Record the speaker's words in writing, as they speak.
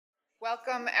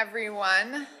Welcome,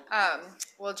 everyone.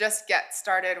 We'll just get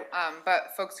started,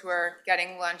 but folks who are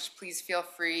getting lunch, please feel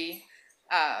free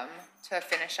to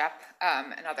finish up,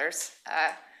 and others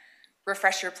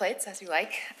refresh your plates as you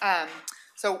like.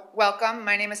 So welcome.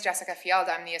 My name is Jessica Field.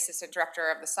 I'm the Assistant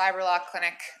Director of the Cyberlaw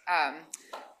Clinic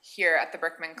here at the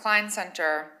Berkman Klein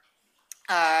Center.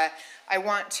 I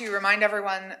want to remind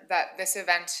everyone that this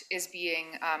event is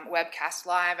being webcast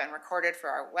live and recorded for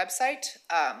our website.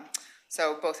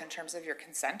 So both in terms of your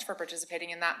consent for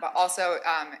participating in that, but also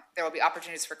there will be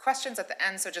opportunities for questions at the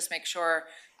end. So just make sure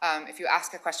if you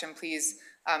ask a question, please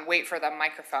wait for the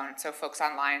microphone so folks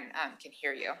online can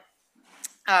hear you.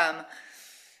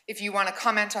 If you want to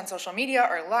comment on social media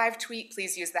or live tweet,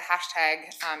 please use the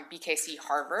hashtag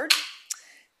BKCHarvard.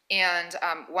 And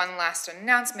one last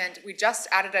announcement, we just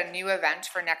added a new event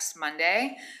for next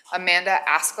Monday. Amanda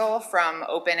Askell from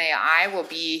OpenAI will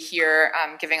be here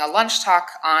giving a lunch talk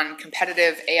on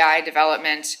competitive AI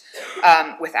development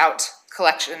without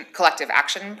collective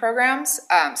action programs.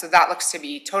 So that looks to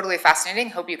be totally fascinating.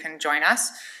 Hope you can join us.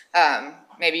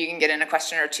 Maybe you can get in a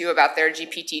question or two about their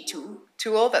GPT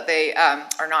tool that they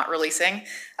are not releasing,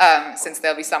 since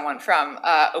there'll be someone from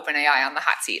OpenAI on the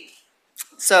hot seat.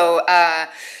 So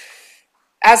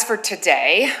as for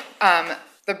today,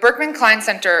 the Berkman Klein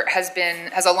Center has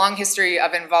a long history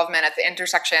of involvement at the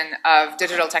intersection of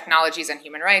digital technologies and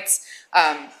human rights,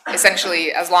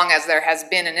 essentially as long as there has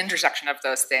been an intersection of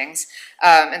those things.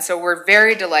 And so we're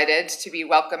very delighted to be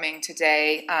welcoming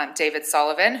today David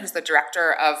Sullivan, who's the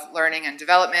Director of Learning and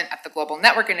Development at the Global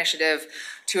Network Initiative,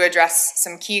 to address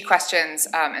some key questions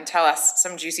and tell us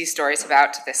some juicy stories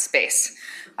about this space.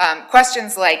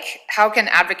 Questions like, how can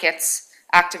advocates,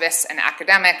 activists, and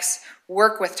academics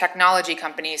work with technology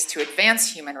companies to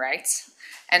advance human rights?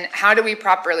 And how do we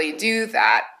properly do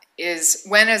that?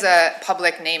 When is a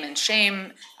public name and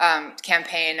shame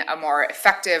campaign a more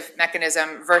effective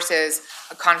mechanism versus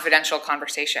a confidential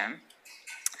conversation?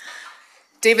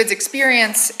 David's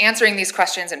experience answering these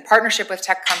questions in partnership with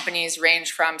tech companies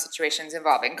range from situations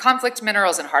involving conflict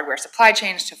minerals and hardware supply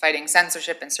chains to fighting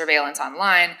censorship and surveillance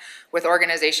online with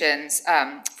organizations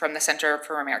from the Center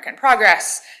for American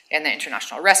Progress and the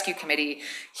International Rescue Committee.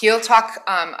 He'll talk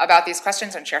about these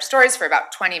questions and share stories for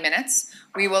about 20 minutes.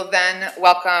 We will then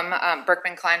welcome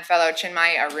Berkman Klein Fellow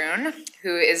Chinmay Arun,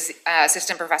 who is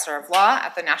Assistant Professor of Law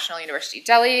at the National University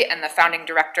Delhi and the founding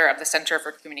director of the Center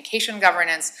for Communication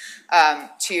Governance,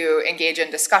 to engage in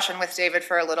discussion with David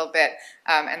for a little bit,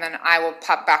 and then I will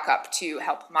pop back up to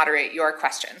help moderate your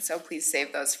questions. So please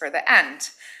save those for the end.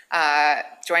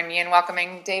 Join me in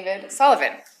welcoming David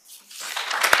Sullivan.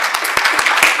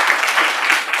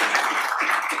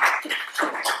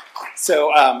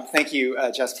 So thank you,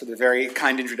 Jess, for the very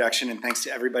kind introduction, and thanks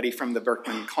to everybody from the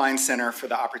Berkman Klein Center for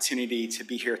the opportunity to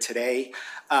be here today.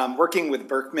 Working with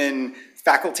Berkman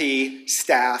faculty,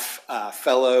 staff,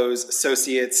 fellows,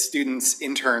 associates, students,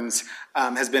 interns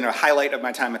has been a highlight of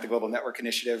my time at the Global Network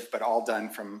Initiative, but all done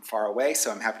from far away.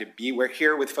 So I'm happy to be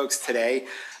here with folks today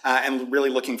and really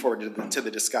looking forward to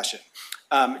the discussion.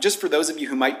 Just for those of you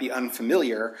who might be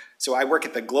unfamiliar, so I work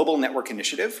at the Global Network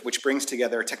Initiative, which brings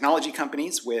together technology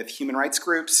companies with human rights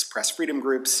groups, press freedom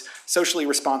groups, socially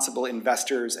responsible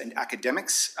investors, and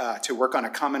academics to work on a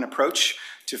common approach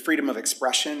to freedom of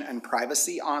expression and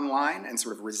privacy online and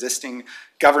sort of resisting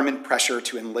government pressure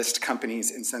to enlist companies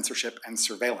in censorship and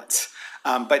surveillance.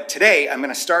 But today I'm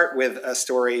going to start with a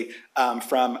story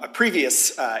from a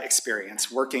previous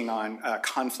experience working on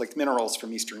conflict minerals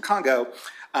from Eastern Congo.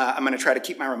 I'm going to try to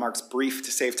keep my remarks brief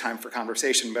to save time for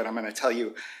conversation, but I'm going to tell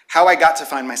you how I got to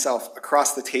find myself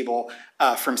across the table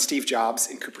from Steve Jobs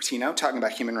in Cupertino talking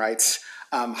about human rights,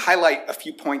 highlight a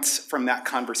few points from that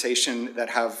conversation that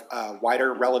have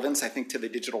wider relevance, I think, to the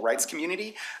digital rights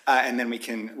community, and then we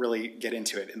can really get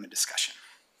into it in the discussion.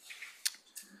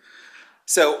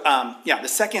 So the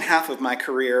second half of my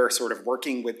career sort of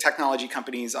working with technology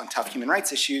companies on tough human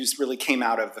rights issues really came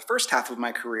out of the first half of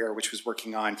my career, which was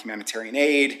working on humanitarian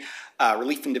aid,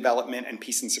 relief and development, and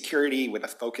peace and security with a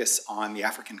focus on the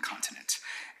African continent.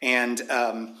 And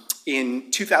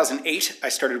in 2008, I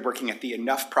started working at the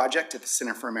Enough Project at the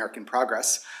Center for American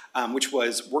Progress, which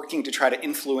was working to try to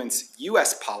influence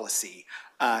US policy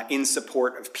in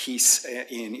support of peace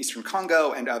in Eastern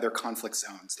Congo and other conflict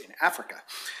zones in Africa.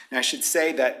 And I should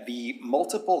say that the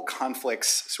multiple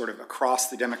conflicts sort of across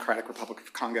the Democratic Republic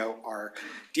of Congo are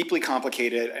deeply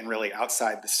complicated and really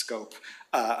outside the scope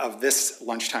of this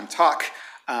lunchtime talk.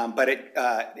 But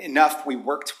Enough, we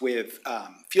worked with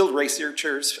field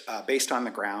researchers based on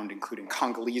the ground, including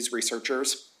Congolese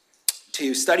researchers,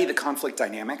 to study the conflict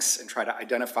dynamics and try to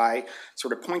identify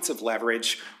sort of points of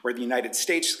leverage where the United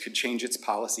States could change its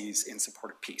policies in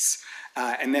support of peace.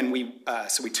 And then we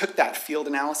took that field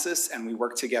analysis and we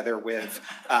worked together with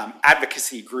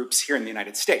advocacy groups here in the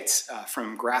United States,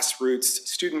 from grassroots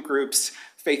student groups,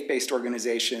 faith-based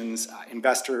organizations,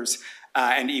 investors,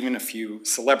 and even a few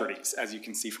celebrities, as you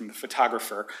can see from the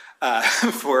photographer,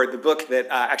 for the book that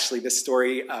actually this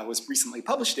story was recently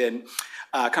published in,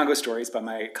 Congo Stories, by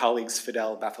my colleagues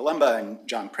Fidel Bathalemba and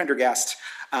John Prendergast,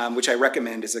 which I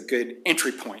recommend is a good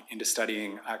entry point into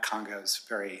studying Congo's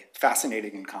very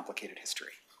fascinating and complicated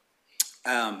history.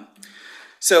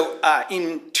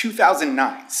 In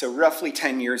 2009, so roughly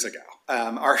 10 years ago,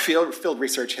 our field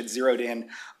research had zeroed in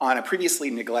on a previously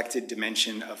neglected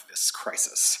dimension of this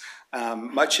crisis.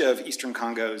 Much of Eastern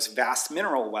Congo's vast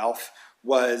mineral wealth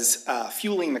was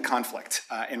fueling the conflict,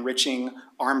 enriching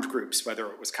armed groups, whether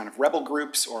it was kind of rebel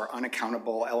groups or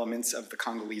unaccountable elements of the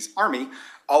Congolese army,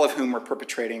 all of whom were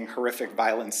perpetrating horrific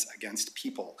violence against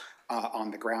people on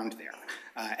the ground there.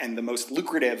 And the most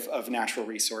lucrative of natural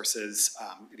resources,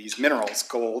 these minerals,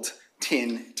 gold,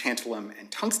 tin, tantalum,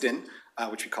 and tungsten,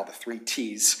 which we call the 3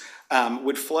 Ts,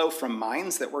 would flow from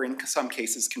mines that were in some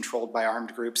cases controlled by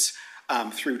armed groups,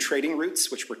 through trading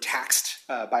routes, which were taxed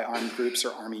by armed groups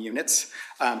or army units,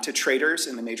 to traders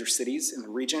in the major cities in the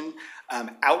region,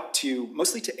 out to,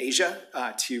 mostly to Asia,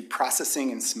 to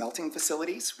processing and smelting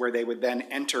facilities, where they would then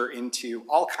enter into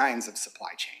all kinds of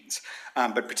supply chains,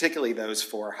 but particularly those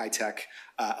for high-tech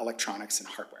electronics and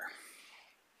hardware.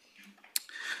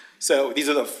 So these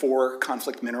are the 4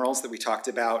 conflict minerals that we talked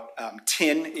about.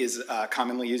 Tin is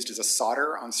commonly used as a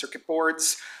solder on circuit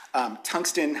boards.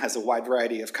 Tungsten has a wide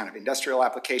variety of kind of industrial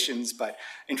applications, but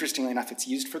interestingly enough, it's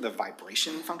used for the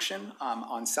vibration function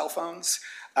on cell phones.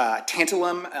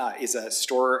 Tantalum is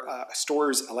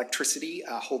stores electricity,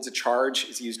 holds a charge,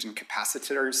 is used in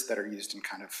capacitors that are used in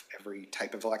kind of every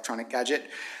type of electronic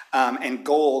gadget. And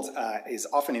gold is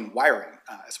often in wiring,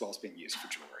 as well as being used for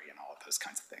jewelry. Those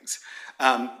kinds of things.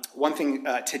 One thing,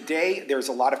 today there's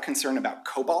a lot of concern about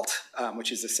cobalt,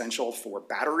 which is essential for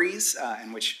batteries,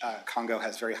 and which Congo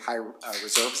has very high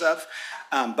reserves of.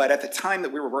 But at the time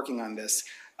that we were working on this,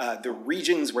 the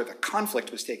regions where the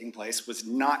conflict was taking place was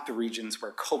not the regions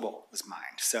where cobalt was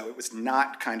mined. So it was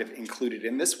not kind of included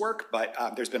in this work, but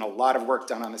there's been a lot of work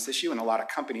done on this issue, and a lot of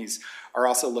companies are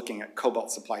also looking at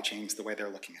cobalt supply chains the way they're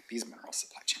looking at these mineral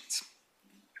supply chains.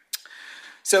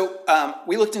 So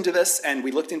we looked into this, and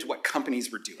we looked into what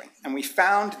companies were doing, and we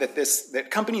found that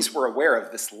companies were aware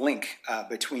of this link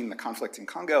between the conflict in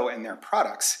Congo and their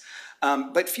products,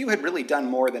 but few had really done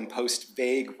more than post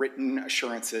vague written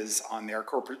assurances on their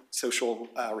corporate social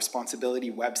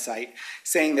responsibility website,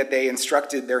 saying that they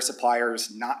instructed their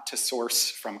suppliers not to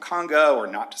source from Congo or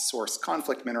not to source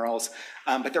conflict minerals,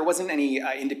 but there wasn't any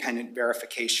independent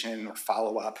verification or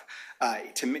follow-up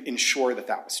to ensure that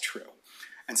that was true.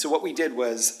 And so what we did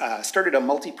was started a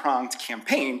multi-pronged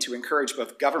campaign to encourage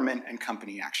both government and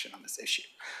company action on this issue.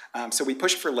 So we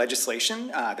pushed for legislation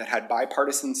that had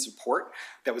bipartisan support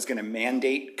that was going to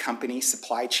mandate company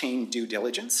supply chain due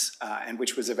diligence, and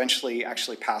which was eventually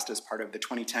actually passed as part of the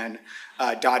 2010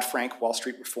 Dodd-Frank Wall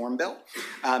Street Reform Bill.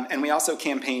 And we also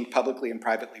campaigned publicly and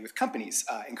privately with companies,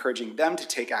 encouraging them to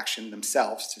take action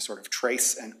themselves to sort of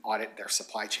trace and audit their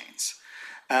supply chains.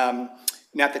 Now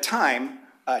at the time,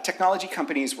 technology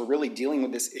companies were really dealing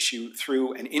with this issue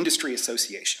through an industry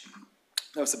association.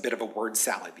 That was a bit of a word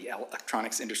salad, the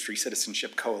Electronics Industry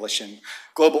Citizenship Coalition,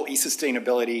 Global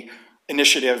E-Sustainability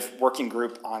Initiative Working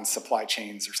Group on Supply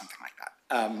Chains, or something like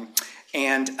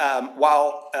that.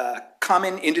 While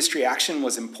common industry action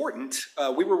was important,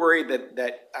 we were worried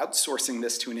that outsourcing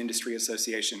this to an industry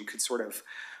association could sort of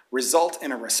result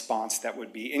in a response that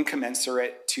would be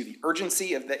incommensurate to the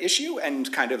urgency of the issue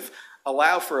and kind of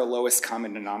allow for a lowest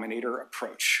common denominator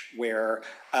approach where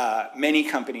many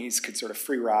companies could sort of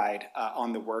free ride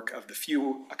on the work of the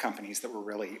few companies that were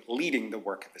really leading the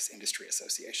work of this industry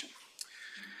association.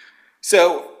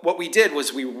 So what we did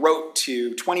was we wrote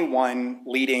to 21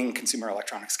 leading consumer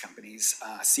electronics companies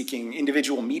seeking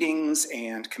individual meetings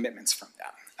and commitments from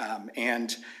them.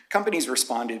 And companies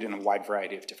responded in a wide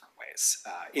variety of different ways.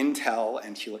 Intel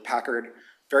and Hewlett-Packard,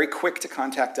 very quick to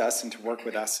contact us and to work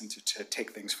with us and to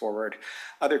take things forward.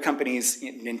 Other companies,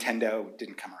 Nintendo,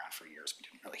 didn't come around for years. We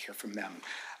didn't really hear from them.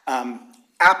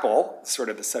 Apple, sort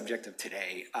of the subject of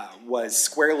today, was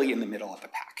squarely in the middle of the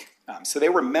pack. So they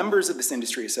were members of this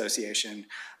industry association,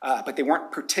 but they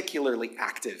weren't particularly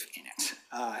active in it.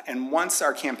 And once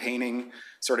our campaigning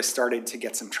sort of started to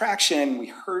get some traction, we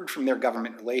heard from their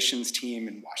government relations team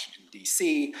in Washington,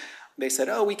 D.C., They said,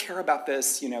 oh, we care about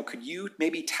this, could you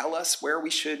maybe tell us where we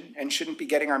should and shouldn't be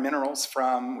getting our minerals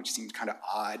from, which seemed kind of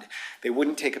odd. They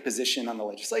wouldn't take a position on the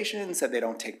legislation, said they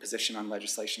don't take position on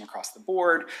legislation across the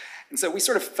board. And so we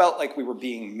sort of felt like we were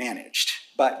being managed.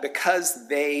 But because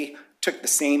they took the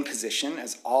same position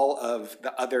as all of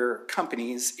the other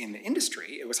companies in the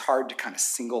industry, it was hard to kind of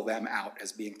single them out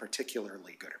as being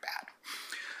particularly good or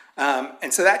bad.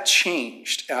 And so that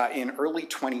changed in early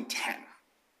 2010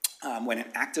 when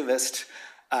an activist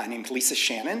named Lisa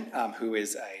Shannon, who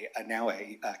is now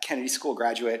a Kennedy School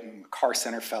graduate and Carr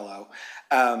Center fellow,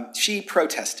 she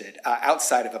protested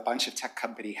outside of a bunch of tech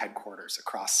company headquarters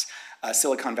across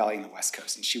Silicon Valley and the West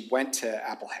Coast. And she went to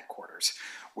Apple headquarters,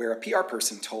 where a PR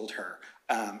person told her,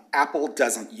 Apple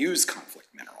doesn't use conflict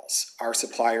minerals. Our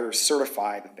suppliers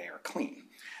certify that they are clean.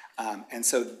 And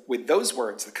so with those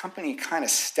words, the company kind of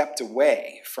stepped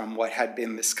away from what had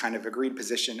been this kind of agreed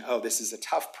position, oh, this is a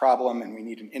tough problem and we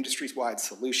need an industry-wide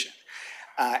solution.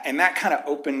 And that kind of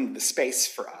opened the space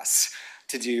for us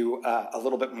to do a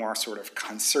little bit more sort of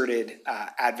concerted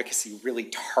advocacy, really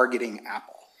targeting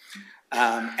Apple.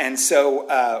 And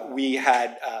so we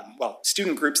had,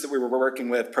 student groups that we were working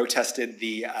with protested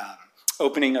the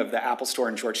opening of the Apple Store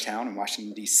in Georgetown in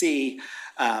Washington, D.C.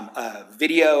 A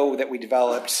video that we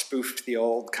developed spoofed the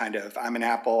old kind of I'm an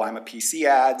Apple, I'm a PC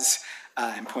ads,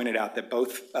 and pointed out that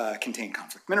both contain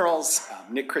conflict minerals.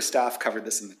 Nick Kristof covered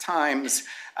this in the Times,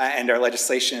 and our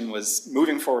legislation was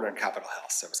moving forward on Capitol Hill,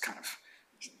 so it was kind of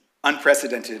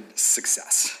unprecedented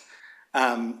success.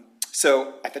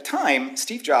 So at the time,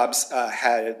 Steve Jobs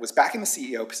was back in the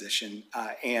CEO position,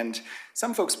 and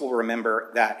some folks will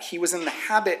remember that he was in the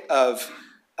habit of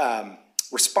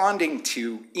responding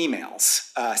to emails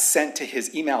sent to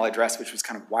his email address, which was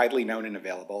kind of widely known and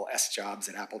available,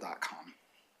 sjobs@apple.com.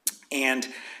 And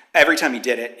every time he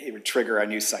did it, it would trigger a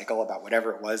news cycle about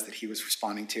whatever it was that he was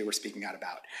responding to or speaking out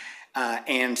about.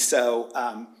 And so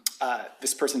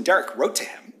this person, Derek, wrote to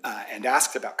him and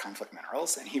asked about conflict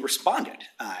minerals, and he responded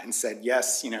and said,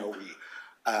 yes, we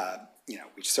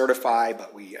certify,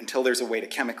 but until there's a way to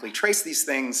chemically trace these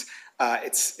things,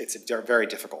 it's a very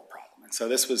difficult problem. And so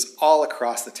this was all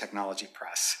across the technology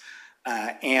press.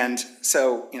 And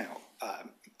so,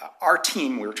 our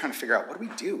team, we were trying to figure out, what do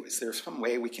we do? Is there some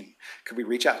way could we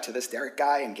reach out to this Derek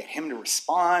guy and get him to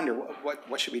respond, or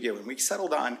what should we do? And we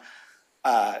settled on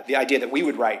the idea that we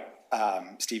would write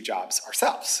Steve Jobs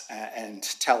ourselves and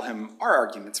tell him our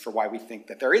arguments for why we think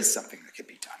that there is something that could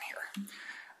be done here.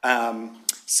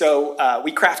 So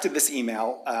we crafted this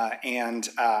email, and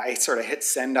I sort of hit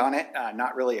send on it,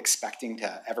 not really expecting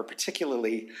to ever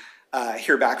particularly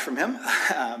hear back from him.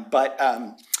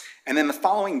 And then the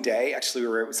following day, actually,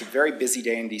 it was a very busy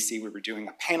day in DC. We were doing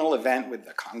a panel event with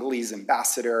the Congolese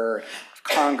ambassador of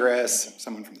Congress,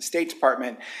 someone from the State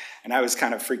Department, and I was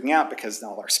kind of freaking out because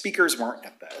all our speakers weren't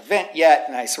at the event yet,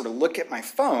 and I sort of look at my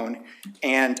phone,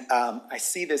 and I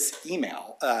see this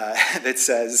email that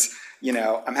says,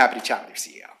 I'm happy to chat with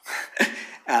your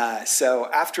CEO. So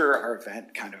after our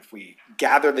event, we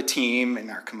gather the team in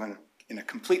a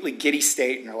completely giddy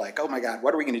state, and they're like, oh my God,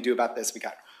 what are we going to do about this? We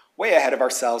got way ahead of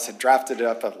ourselves, had drafted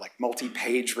up a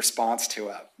multi-page response to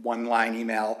a one-line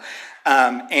email.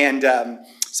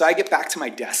 So I get back to my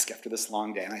desk after this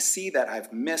long day, and I see that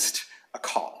I've missed a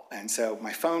call. And so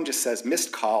my phone just says,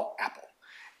 missed call, Apple.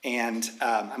 And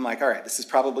I'm like, all right, this is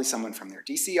probably someone from their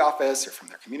DC office or from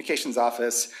their communications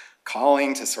office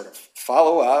calling to sort of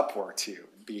follow up or to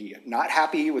be not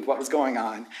happy with what was going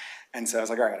on. And so I was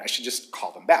like, all right, I should just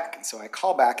call them back. And so I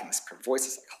call back, and this voice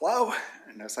is like, hello?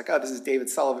 And I was like, oh, this is David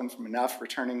Sullivan from Enough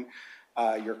returning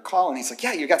your call. And he's like,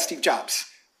 yeah, you got Steve Jobs.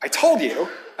 I told you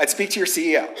I'd speak to your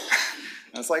CEO.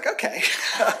 And I was like, okay,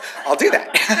 I'll do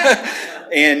that.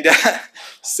 And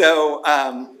so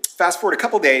fast forward a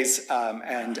couple days,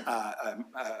 and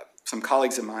some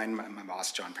colleagues of mine, my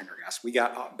boss, John Prendergast, we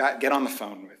get on the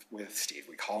phone with Steve.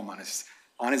 We call him on his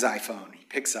iPhone. He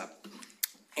picks up.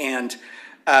 And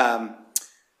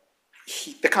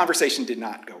the conversation did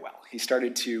not go well. He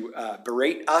started to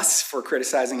berate us for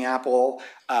criticizing Apple,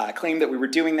 claimed that we were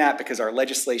doing that because our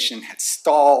legislation had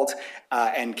stalled,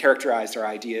 and characterized our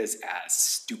ideas as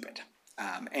stupid.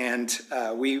 And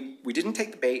we didn't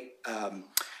take the bait,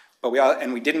 but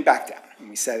we didn't back down. And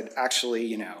we said,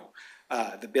 actually,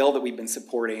 the bill that we've been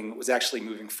supporting was actually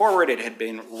moving forward. It had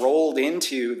been rolled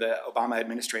into the Obama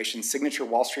administration's signature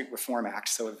Wall Street Reform Act.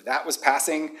 So if that was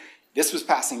passing, this was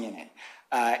passing in it.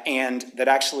 And that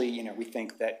actually, we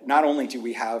think that not only do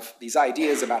we have these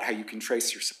ideas about how you can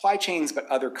trace your supply chains, but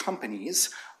other companies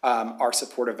are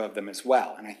supportive of them as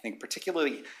well. And I think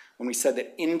particularly when we said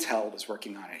that Intel was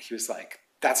working on it, he was like,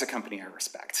 that's a company I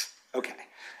respect. Okay.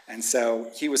 And so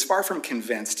he was far from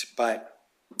convinced, but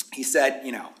he said,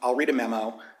 I'll read a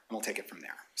memo and we'll take it from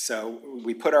there. So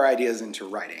we put our ideas into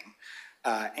writing.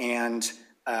 A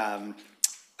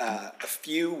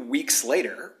few weeks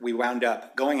later, we wound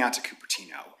up going out to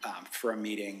Cupertino for a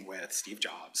meeting with Steve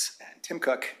Jobs and Tim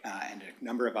Cook and a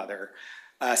number of other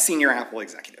senior Apple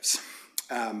executives.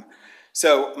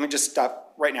 So let me just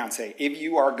stop right now and say, if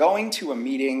you are going to a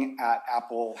meeting at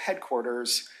Apple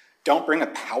headquarters, don't bring a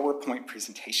PowerPoint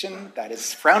presentation. That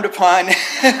is frowned upon.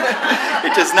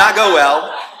 It does not go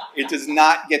well. It does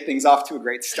not get things off to a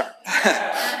great start.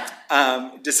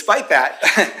 Despite that,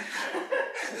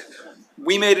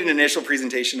 we made an initial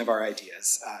presentation of our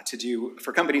ideas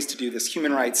for companies to do this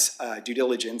human rights due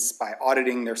diligence by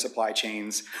auditing their supply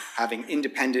chains, having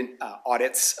independent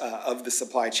audits of the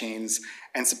supply chains,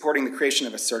 and supporting the creation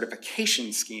of a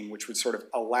certification scheme which would sort of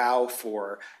allow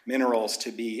for minerals to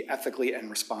be ethically and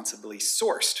responsibly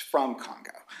sourced from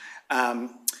Congo.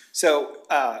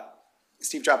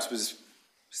 Steve Jobs was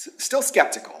still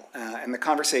skeptical, and the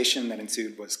conversation that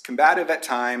ensued was combative at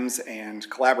times and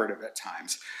collaborative at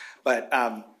times. But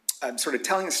I'm sort of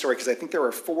telling the story because I think there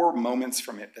were 4 moments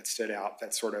from it that stood out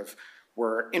that sort of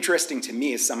were interesting to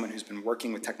me as someone who's been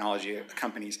working with technology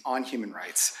companies on human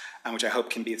rights, which I hope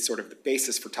can be sort of the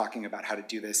basis for talking about how to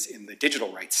do this in the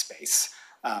digital rights space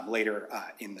later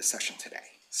in the session today.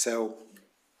 So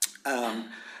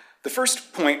the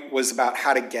first point was about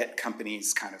how to get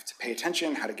companies kind of to pay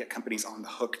attention, how to get companies on the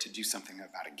hook to do something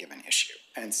about a given issue.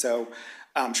 And so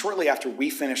shortly after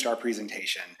we finished our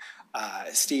presentation,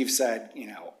 Steve said,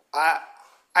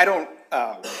 I don't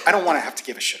want to have to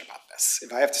give a shit about this.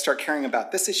 If I have to start caring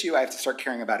about this issue, I have to start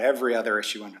caring about every other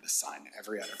issue under the sun,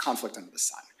 every other conflict under the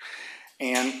sun.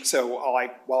 And so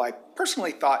while I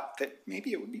personally thought that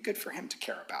maybe it would be good for him to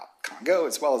care about Congo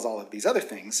as well as all of these other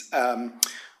things,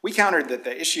 we countered that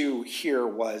the issue here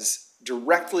was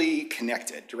directly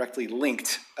connected, directly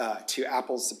linked to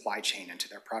Apple's supply chain and to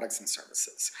their products and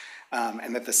services.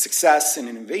 And that the success and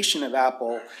innovation of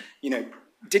Apple,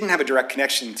 didn't have a direct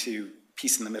connection to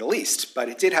peace in the Middle East, but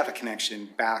it did have a connection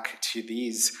back to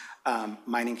these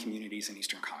mining communities in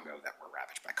Eastern Congo that were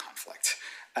ravaged by conflict.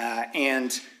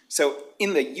 And so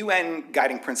in the UN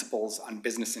Guiding Principles on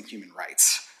Business and Human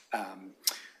Rights,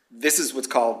 this is what's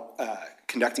called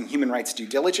conducting human rights due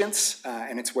diligence,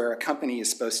 and it's where a company is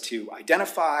supposed to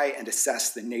identify and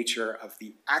assess the nature of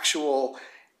the actual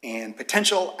and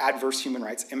potential adverse human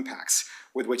rights impacts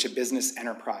with which a business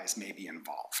enterprise may be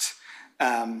involved.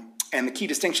 And the key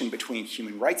distinction between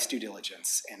human rights due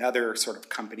diligence and other sort of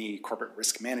company corporate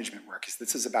risk management work is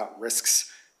this is about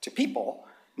risks to people,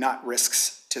 not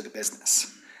risks to the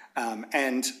business.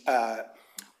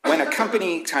 When a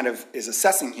company kind of is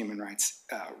assessing human rights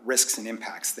risks and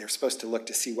impacts, they're supposed to look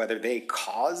to see whether they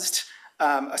caused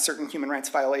a certain human rights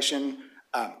violation,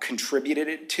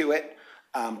 contributed to it,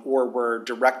 or were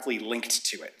directly linked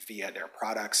to it via their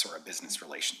products or a business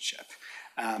relationship.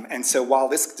 And so while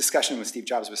this discussion with Steve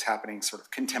Jobs was happening sort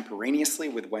of contemporaneously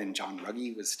with when John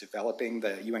Ruggie was developing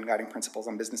the UN Guiding Principles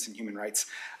on Business and Human Rights,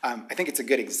 I think it's a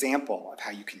good example of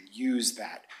how you can use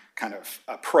that kind of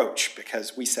approach,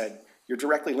 because we said you're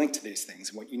directly linked to these things.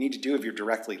 And what you need to do if you're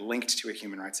directly linked to a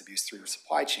human rights abuse through your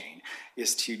supply chain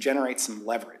is to generate some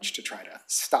leverage to try to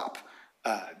stop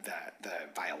the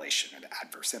violation or the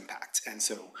adverse impact. And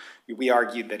so we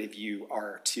argued that if you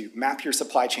are to map your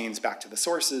supply chains back to the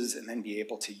sources and then be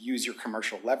able to use your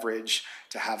commercial leverage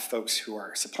to have folks who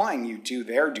are supplying you do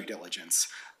their due diligence,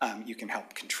 you can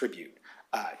help contribute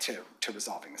to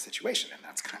resolving the situation. And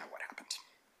that's kind of what happened.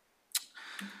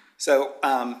 So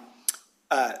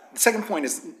the second point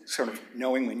is sort of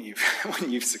knowing when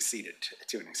you've succeeded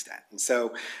to an extent. And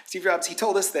so Steve Jobs, he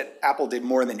told us that Apple did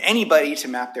more than anybody to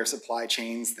map their supply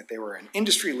chains, that they were an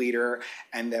industry leader,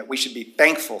 and that we should be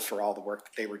thankful for all the work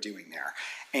that they were doing there.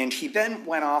 And he then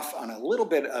went off on a little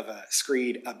bit of a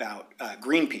screed about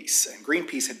Greenpeace. And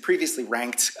Greenpeace had previously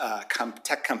ranked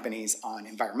tech companies on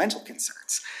environmental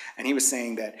concerns. And he was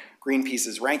saying that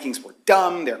Greenpeace's rankings were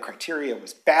dumb, their criteria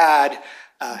was bad.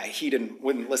 He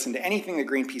wouldn't listen to anything that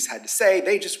Greenpeace had to say.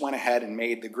 They just went ahead and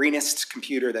made the greenest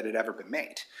computer that had ever been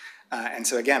made. And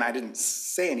so again, I didn't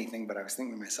say anything, but I was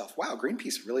thinking to myself, wow,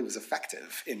 Greenpeace really was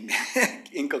effective in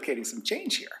inculcating some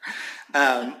change here.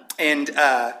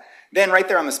 Then right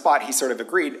there on the spot, he sort of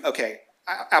agreed, okay,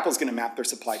 Apple's going to map their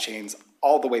supply chains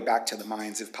all the way back to the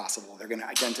mines if possible. They're going to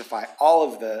identify all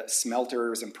of the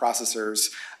smelters and processors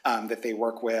that they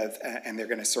work with, and they're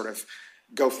going to sort of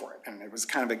go for it. And it was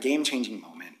kind of a game-changing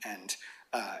moment, and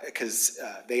because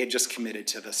they had just committed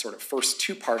to the sort of first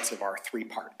 2 parts of our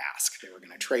 3-part ask. They were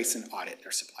going to trace and audit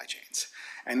their supply chains.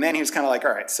 And then he was kind of like,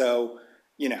 all right, so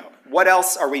what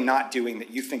else are we not doing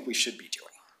that you think we should be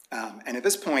doing? And at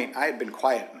this point, I had been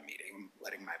quiet in the meeting,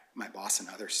 letting my boss and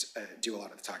others do a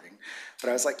lot of the talking. But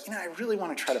I was like, I really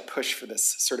want to try to push for this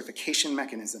certification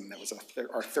mechanism that was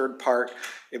our third part.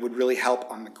 It would really help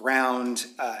on the ground.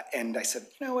 And I said,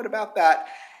 what about that?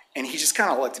 And he just kind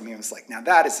of looked at me and was like, now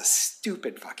that is a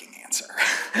stupid fucking answer.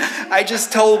 I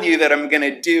just told you that I'm going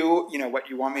to do, what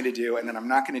you want me to do, and then I'm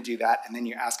not going to do that, and then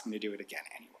you ask me to do it again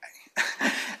anyway.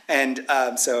 And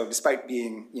so despite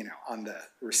being, on the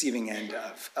receiving end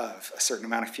of a certain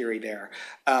amount of fury there,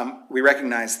 we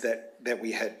recognized that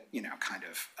we had, kind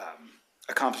of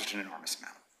accomplished an enormous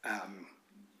amount.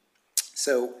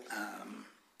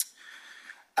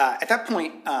 At that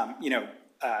point,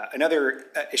 another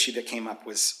issue that came up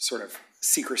was sort of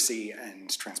secrecy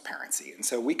and transparency. And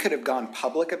so we could have gone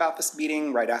public about this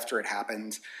meeting right after it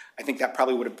happened. I think that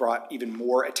probably would have brought even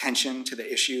more attention to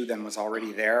the issue than was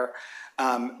already there.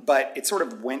 But it sort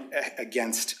of went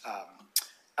against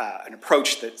an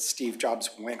approach that Steve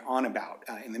Jobs went on about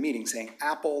in the meeting, saying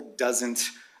Apple doesn't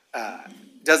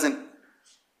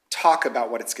talk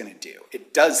about what it's going to do.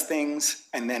 It does things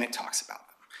and then it talks about them.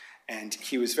 And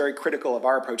he was very critical of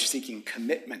our approach, seeking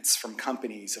commitments from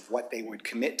companies of what they would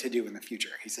commit to do in the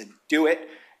future. He said, do it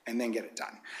and then get it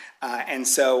done. And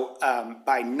so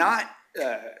by not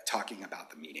talking about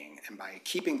the meeting and by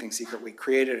keeping things secret, we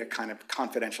created a kind of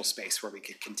confidential space where we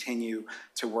could continue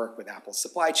to work with Apple's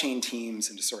supply chain teams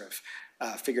and to sort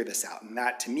of figure this out. And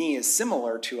that, to me, is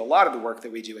similar to a lot of the work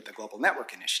that we do at the Global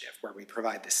Network Initiative, where we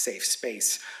provide this safe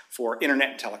space for internet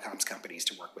and telecoms companies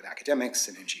to work with academics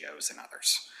and NGOs and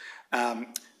others.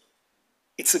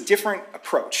 It's a different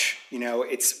approach.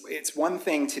 It's one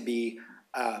thing to be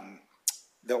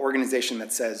the organization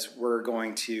that says we're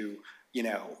going to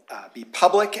be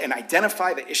public and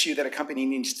identify the issue that a company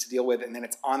needs to deal with, and then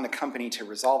it's on the company to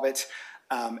resolve it.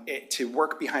 To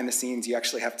work behind the scenes, you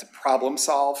actually have to problem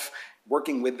solve,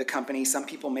 working with the company. Some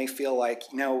people may feel like,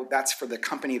 that's for the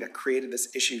company that created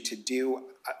this issue to do.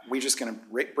 We're just going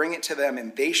to bring it to them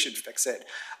and they should fix it.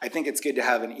 I think it's good to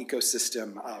have an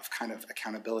ecosystem of kind of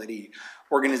accountability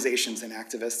organizations and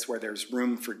activists where there's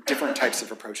room for different types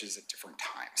of approaches at different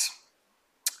times.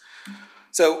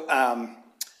 So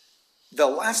the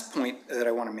last point that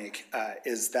I want to make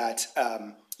is that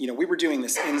we were doing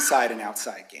this inside and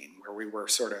outside game where we were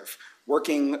sort of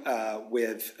working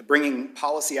with bringing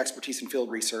policy expertise and field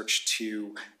research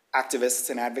to activists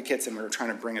and advocates, and we were trying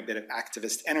to bring a bit of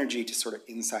activist energy to sort of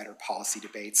insider policy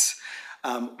debates.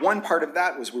 One part of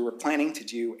that was we were planning to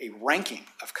do a ranking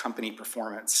of company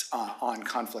performance on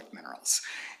conflict minerals.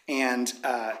 And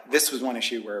this was one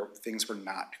issue where things were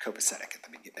not copacetic at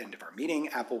the end of our meeting.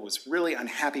 Apple was really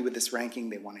unhappy with this ranking.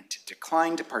 They wanted to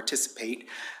decline to participate.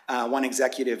 One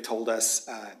executive told us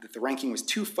that the ranking was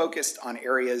too focused on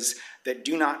areas that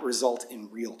do not result in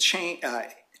real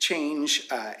change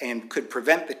and could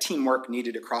prevent the teamwork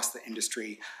needed across the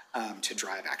industry to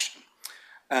drive action.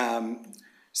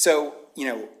 So,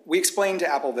 we explained to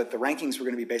Apple that the rankings were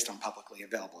going to be based on publicly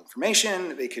available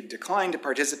information. They could decline to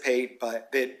participate,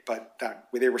 but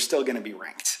they were still going to be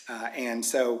ranked. And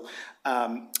so,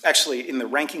 actually, in the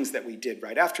rankings that we did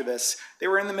right after this, they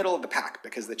were in the middle of the pack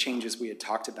because the changes we had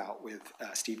talked about with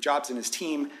Steve Jobs and his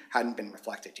team hadn't been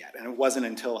reflected yet. And it wasn't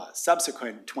until a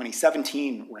subsequent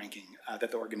 2017 ranking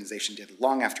that the organization did,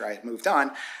 long after I had moved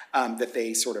on, that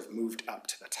they sort of moved up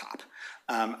to the top.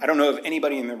 I don't know if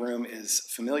anybody in the room is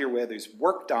familiar with, who's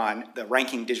worked on the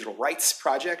Ranking Digital Rights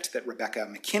project that Rebecca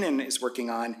McKinnon is working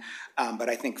on, but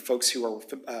I think folks who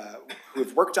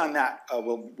have worked on that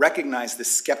will recognize the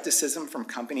skepticism from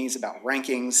companies about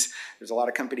rankings. There's a lot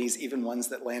of companies, even ones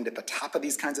that land at the top of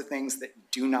these kinds of things, that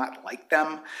do not like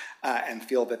them and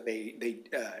feel that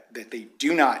they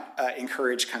do not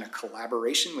encourage kind of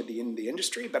collaboration within the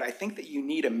industry. But I think that you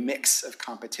need a mix of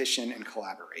competition and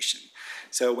collaboration.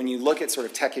 So when you look at sort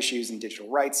of tech issues and digital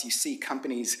rights, you see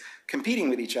companies competing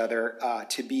with each other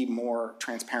to be more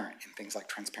transparent in things like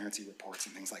transparency reports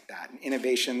and things like that, and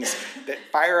innovations that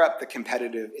fire up the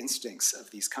competitive instincts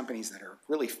of these companies that are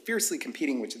really fiercely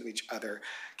competing with each other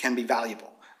can be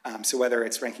valuable. So whether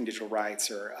it's Ranking Digital Rights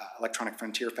or Electronic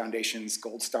Frontier Foundation's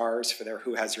Gold Stars for their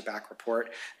Who Has Your Back report,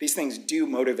 these things do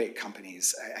motivate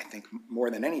companies, I think,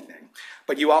 more than anything.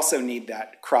 But you also need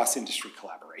that cross-industry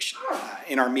collaboration.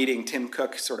 In our meeting, Tim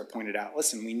Cook sort of pointed out,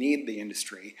 listen, we need the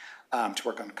industry to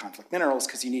work on conflict minerals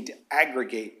because you need to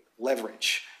aggregate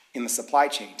leverage in the supply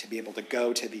chain to be able to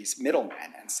go to these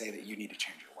middlemen and say that you need to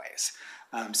change your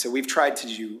ways. So we tried to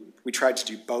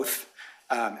do both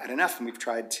at enough, and we've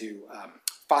tried to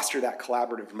foster that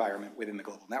collaborative environment within the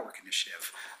Global Network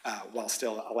Initiative, while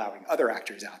still allowing other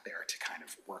actors out there to kind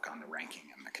of work on the ranking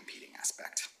and the competing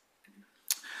aspect.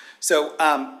 So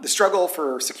the struggle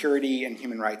for security and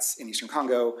human rights in Eastern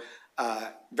Congo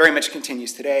very much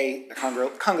continues today. The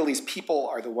Congolese people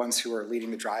are the ones who are leading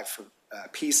the drive for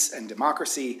peace and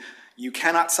democracy. You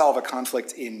cannot solve a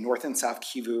conflict in North and South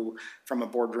Kivu from a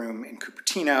boardroom in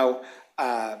Cupertino,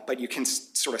 but you can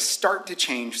sort of start to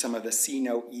change some of the see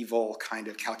no evil kind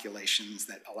of calculations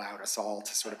that allowed us all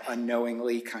to sort of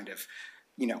unknowingly kind of,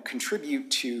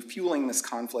 contribute to fueling this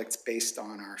conflict based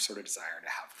on our sort of desire to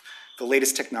have the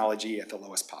latest technology at the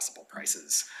lowest possible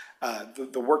prices.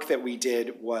 The work that we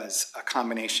did was a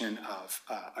combination of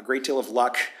a great deal of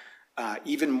luck,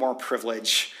 even more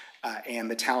privilege, and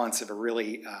the talents of a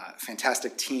really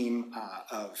fantastic team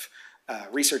of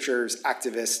researchers,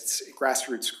 activists,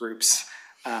 grassroots groups.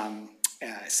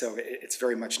 So it's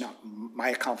very much not my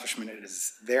accomplishment, it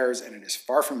is theirs, and it is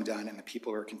far from done, and the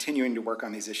people who are continuing to work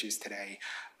on these issues today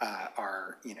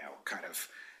are,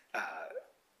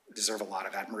 deserve a lot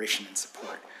of admiration and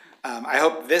support. I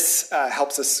hope this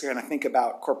helps us kind of think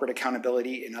about corporate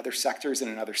accountability in other sectors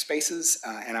and in other spaces,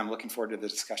 and I'm looking forward to the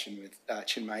discussion with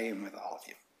Chinmayi and with all of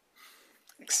you.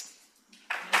 Thanks.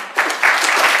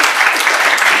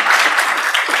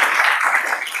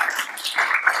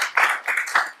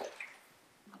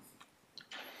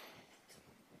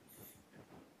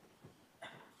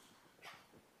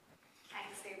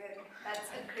 Thanks, David. That's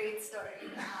a great story.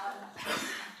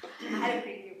 I had a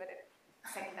preview, but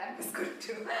second time was good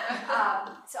too.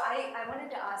 So I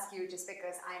wanted to ask you, just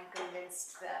because I'm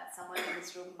convinced that someone in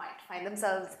this room might find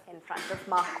themselves in front of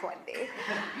Mark one day.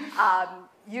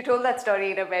 You told that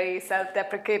story in a very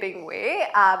self-deprecating way,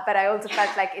 but I also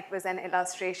felt like it was an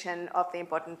illustration of the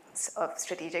importance of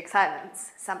strategic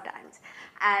silence sometimes.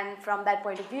 And from that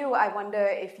point of view, I wonder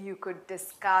if you could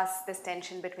discuss this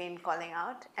tension between calling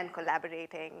out and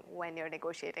collaborating when you're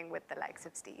negotiating with the likes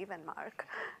of Steve and Mark.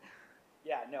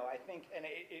 Yeah, no, I think, and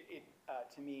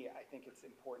to me, I think it's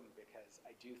important because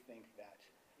I do think that.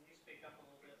 Can you speak up a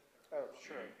little bit? Oh,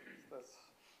 sure.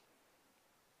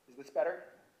 Is this better?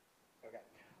 Okay.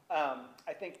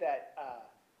 I think that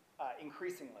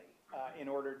increasingly, in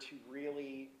order to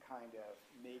really kind of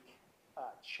make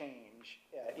change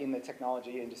in the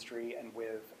technology industry and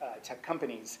with tech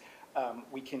companies,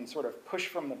 we can sort of push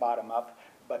from the bottom up,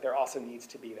 but there also needs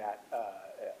to be that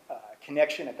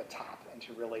connection at the top, and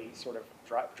to really sort of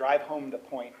drive home the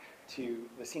point to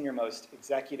the senior-most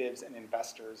executives and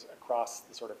investors across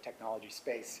the sort of technology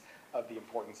space of the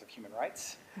importance of human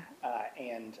rights.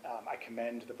 And I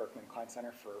commend the Berkman Klein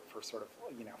Center for sort of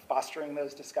fostering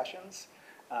those discussions.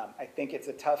 I think it's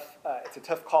a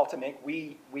tough call to make.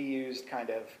 We used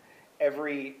kind of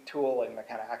every tool in the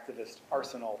kind of activist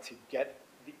arsenal to get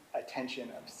the attention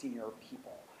of senior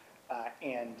people.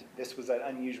 And this was an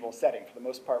unusual setting. For the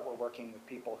most part, we're working with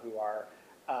people who are,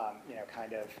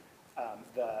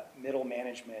 the middle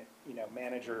management,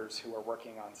 managers who are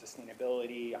working on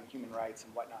sustainability, on human rights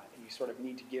and whatnot. And you sort of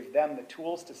need to give them the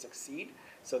tools to succeed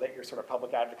so that your sort of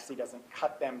public advocacy doesn't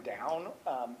cut them down,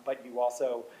 but you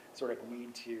also sort of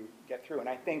need to get through. And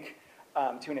I think,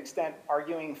 to an extent,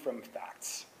 arguing from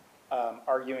facts,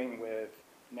 arguing with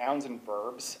nouns and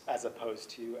verbs as opposed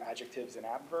to adjectives and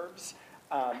adverbs,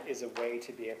 is a way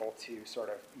to be able to sort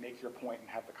of make your point and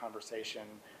have the conversation,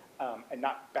 and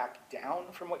not back down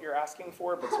from what you're asking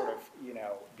for, but sort of,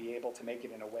 be able to make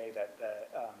it in a way that the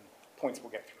points will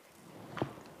get through.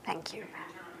 Thank you.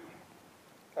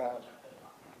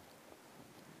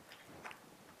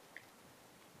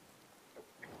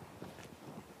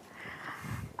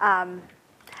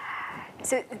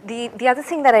 So the other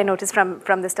thing that I noticed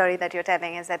from the story that you're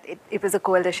telling is that it was a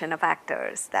coalition of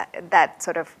actors that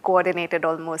sort of coordinated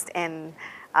almost in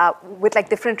with like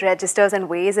different registers and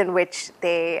ways in which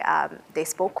they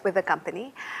spoke with the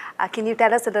company. Can you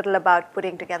tell us a little about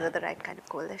putting together the right kind of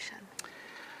coalition?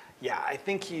 Yeah, I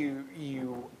think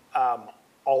you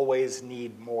always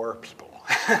need more people.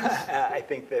 I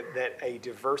think that a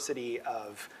diversity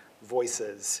of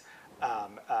voices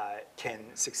can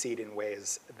succeed in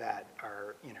ways that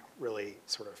are, really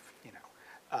sort of,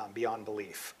 beyond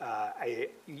belief.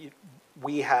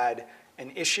 We had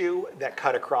an issue that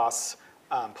cut across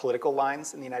political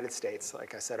lines in the United States.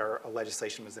 Like I said, our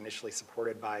legislation was initially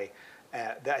supported by,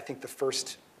 I think the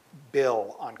first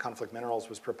bill on conflict minerals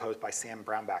was proposed by Sam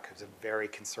Brownback, who's a very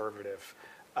conservative,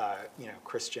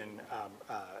 Christian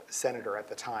senator at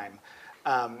the time.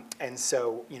 And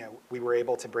so, we were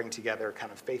able to bring together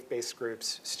kind of faith-based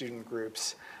groups, student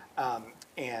groups,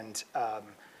 and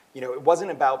it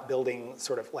wasn't about building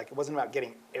it wasn't about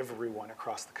getting everyone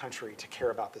across the country to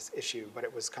care about this issue, but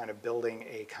it was kind of building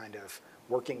a kind of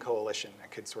working coalition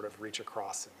that could sort of reach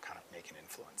across and kind of make an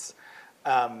influence.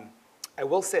 I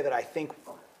will say that I think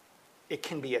it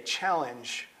can be a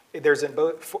challenge. There's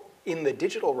in the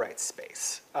digital rights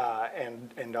space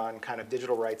and on kind of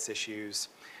digital rights issues,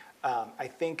 I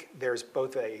think there's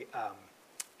both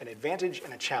an advantage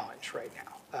and a challenge right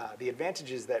now. The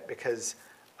advantage is that because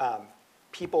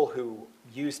people who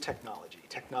use technology,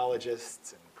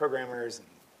 technologists and programmers and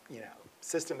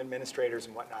system administrators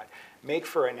and whatnot, make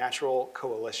for a natural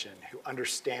coalition who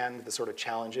understand the sort of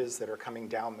challenges that are coming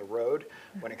down the road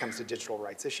when it comes to digital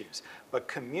rights issues. But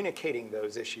communicating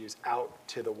those issues out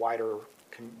to the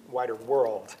wider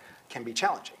world can be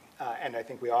challenging. And I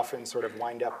think we often sort of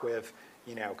wind up with,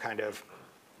 kind of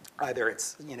either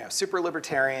it's, super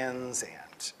libertarians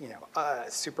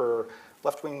and, super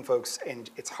left-wing folks,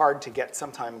 and it's hard to get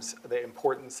sometimes the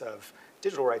importance of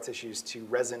digital rights issues to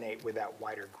resonate with that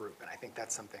wider group. And I think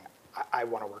that's something I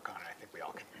want to work on, and I think we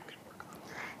all can work on.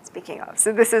 Speaking of,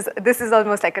 so this is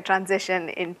almost like a transition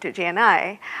into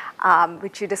GNI,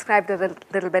 which you described a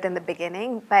little bit in the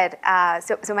beginning. But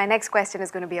so my next question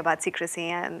is going to be about secrecy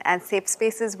and safe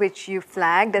spaces, which you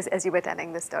flagged as you were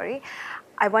telling the story.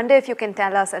 I wonder if you can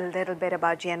tell us a little bit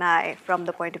about GNI from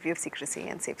the point of view of secrecy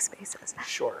and safe spaces.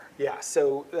 Sure, yeah.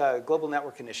 So Global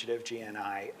Network Initiative,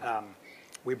 GNI,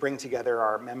 we bring together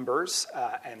our members,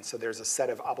 and so there's a set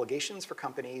of obligations for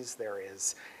companies. There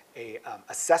is a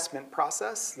assessment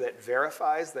process that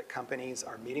verifies that companies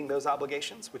are meeting those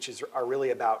obligations, which are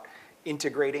really about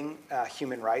integrating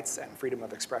human rights and freedom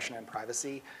of expression and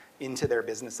privacy into their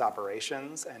business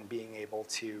operations and being able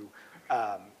to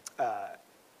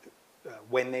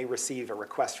when they receive a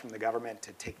request from the government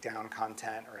to take down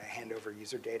content or hand over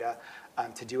user data,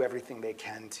 to do everything they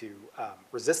can to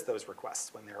resist those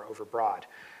requests when they're overbroad.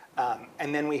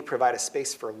 And then we provide a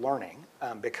space for learning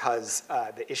because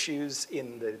the issues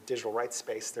in the digital rights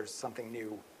space, there's something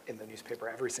new in the newspaper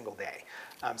every single day.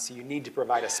 So you need to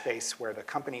provide a space where the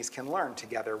companies can learn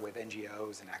together with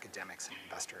NGOs and academics and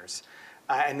investors.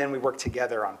 And then we work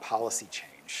together on policy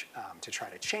change to try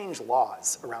to change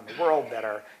laws around the world that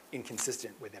are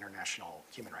inconsistent with international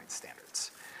human rights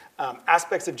standards.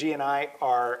 Aspects of GNI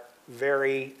are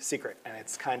very secret, and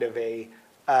it's kind of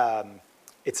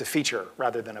it's a feature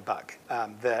rather than a bug.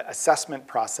 The assessment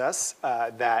process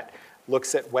that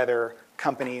looks at whether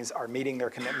companies are meeting their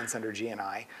commitments under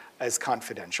GNI is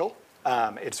confidential.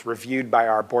 It's reviewed by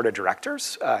our board of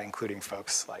directors, including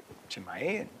folks like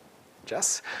Chinmay and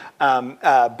Jess,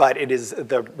 but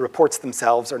the reports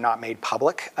themselves are not made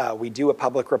public. We do a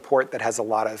public report that has a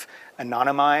lot of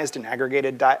anonymized and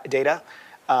aggregated data.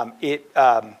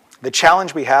 The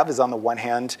challenge we have is, on the one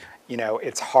hand,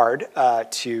 it's hard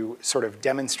to sort of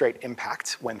demonstrate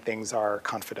impact when things are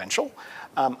confidential.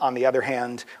 On the other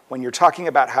hand, when you're talking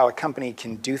about how a company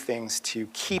can do things to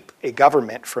keep a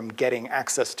government from getting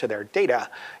access to their data,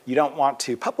 you don't want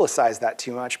to publicize that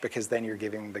too much because then you're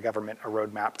giving the government a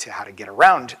roadmap to how to get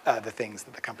around the things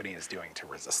that the company is doing to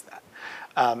resist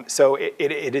that. So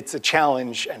it's a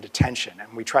challenge and a tension,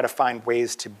 and we try to find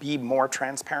ways to be more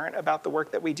transparent about the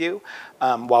work that we do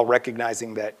while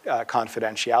recognizing that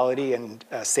confidentiality and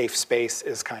safe space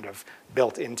is kind of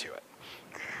built into it.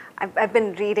 I've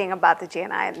been reading about the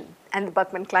GNI and the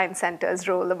Berkman Klein Center's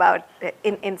role about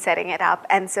in setting it up.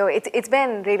 And so it's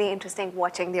been really interesting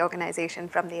watching the organization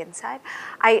from the inside.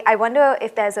 I wonder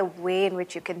if there's a way in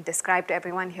which you can describe to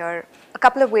everyone here a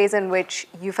couple of ways in which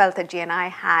you felt that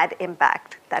GNI had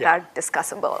impact that are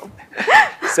discussable.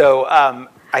 So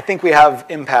I think we have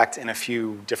impact in a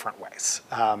few different ways.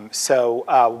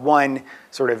 One,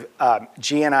 sort of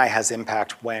GNI has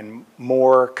impact when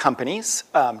more companies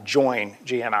join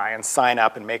GNI and sign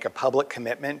up and make a public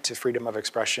commitment to freedom of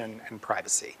expression and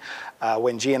privacy.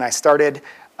 When GNI started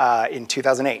in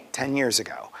 2008, 10 years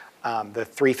ago, the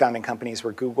three founding companies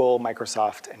were Google,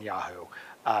 Microsoft, and Yahoo.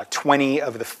 20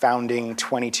 of the founding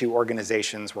 22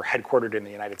 organizations were headquartered in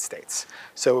the United States.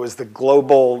 So it was the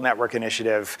Global Network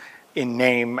Initiative in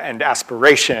name and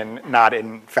aspiration, not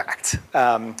in fact.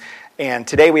 And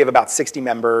today we have about 60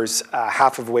 members,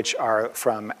 half of which are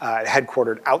from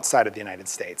headquartered outside of the United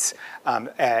States,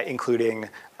 including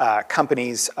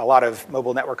companies, a lot of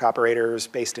mobile network operators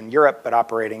based in Europe, but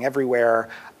operating everywhere,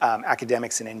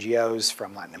 academics and NGOs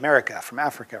from Latin America, from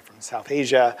Africa, from South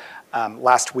Asia.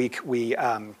 Last week we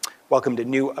welcomed a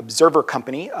new observer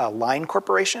company, Line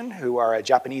Corporation, who are a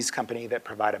Japanese company that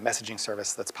provide a messaging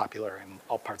service that's popular in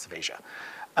all parts of Asia.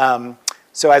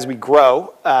 So as we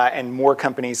grow and more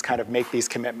companies kind of make these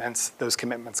commitments, those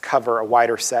commitments cover a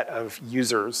wider set of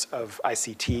users of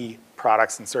ICT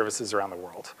products and services around the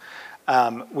world.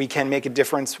 We can make a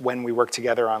difference when we work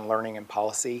together on learning and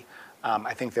policy.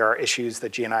 I think there are issues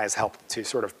that GNI has helped to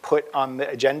sort of put on the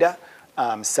agenda,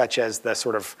 such as the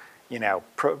sort of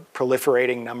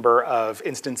proliferating number of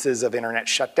instances of internet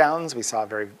shutdowns.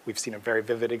 We've seen a very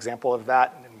vivid example of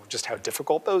that, and just how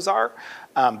difficult those are,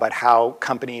 but how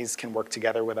companies can work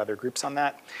together with other groups on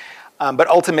that. But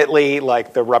ultimately,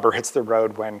 like, the rubber hits the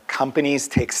road when companies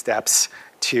take steps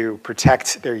to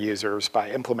protect their users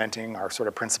by implementing our sort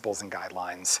of principles and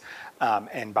guidelines,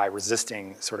 and by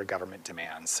resisting sort of government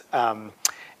demands.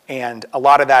 And a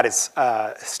lot of that is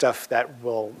stuff that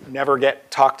will never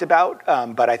get talked about,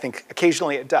 but I think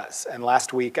occasionally it does. And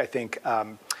last week, I think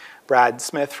Brad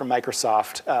Smith from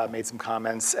Microsoft made some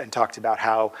comments and talked about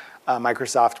how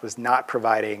Microsoft was not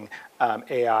providing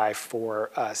AI for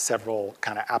several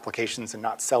kind of applications and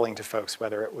not selling to folks,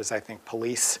 whether it was, I think,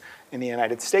 police in the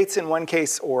United States in one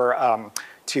case, or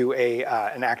to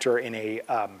an actor in a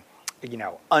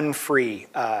unfree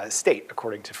state,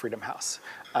 according to Freedom House.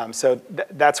 So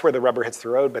that's where the rubber hits the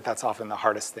road, but that's often the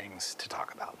hardest things to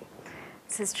talk about.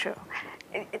 This is true.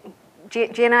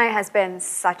 GNI has been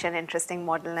such an interesting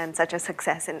model and such a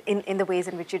success in the ways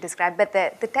in which you described, but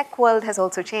the tech world has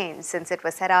also changed since it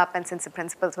was set up and since the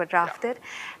principles were drafted.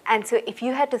 Yeah. And so if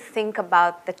you had to think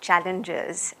about the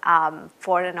challenges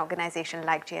for an organization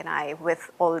like GNI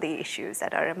with all the issues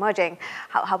that are emerging,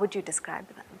 how would you describe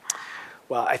them?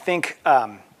 Well, I think,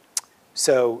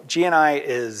 so GNI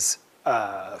is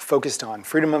focused on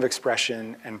freedom of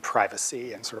expression and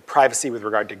privacy, and sort of privacy with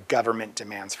regard to government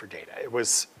demands for data. It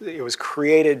was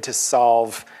created to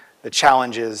solve the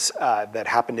challenges that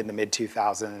happened in the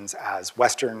mid-2000s as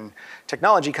Western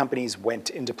technology companies went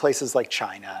into places like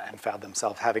China and found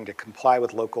themselves having to comply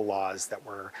with local laws that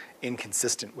were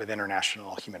inconsistent with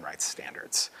international human rights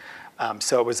standards.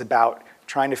 So it was about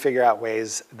trying to figure out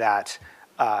ways that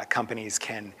companies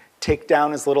can take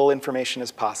down as little information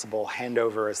as possible, hand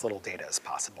over as little data as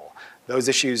possible. Those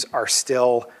issues are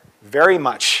still very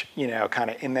much,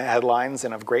 kind of in the headlines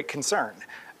and of great concern.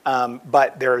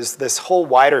 But there's this whole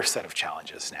wider set of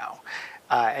challenges now.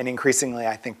 And increasingly,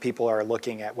 I think people are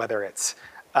looking at whether it's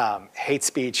hate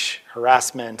speech,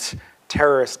 harassment,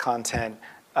 terrorist content,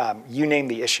 you name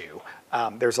the issue.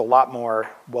 There's a lot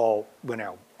more,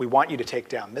 we want you to take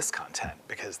down this content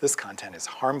because this content is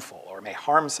harmful or may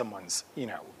harm someone's,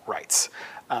 rights.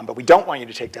 But we don't want you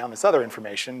to take down this other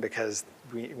information because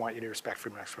we want you to respect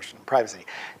freedom of expression and privacy.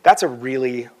 That's a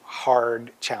really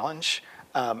hard challenge.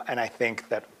 And I think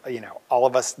that, all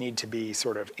of us need to be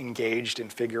sort of engaged in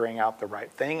figuring out the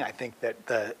right thing. I think that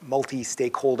the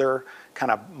multi-stakeholder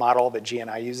kind of model that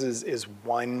GNI uses is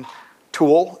one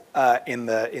tool in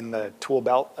the tool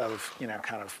belt of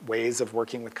kind of ways of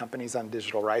working with companies on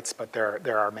digital rights, but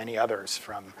there are many others,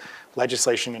 from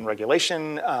legislation and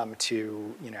regulation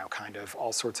to kind of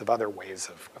all sorts of other ways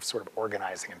of sort of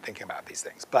organizing and thinking about these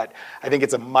things. But I think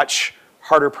it's a much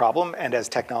harder problem, and as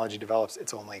technology develops,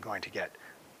 it's only going to get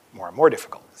more and more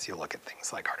difficult as you look at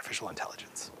things like artificial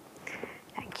intelligence.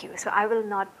 Thank you. So I will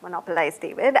not monopolize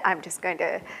David. I'm just going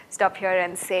to stop here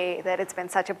and say that it's been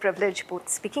such a privilege both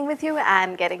speaking with you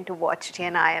and getting to watch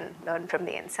GNI and learn from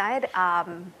the inside.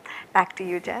 Back to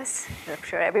you, Jess. I'm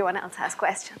sure everyone else has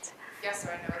questions. Yes,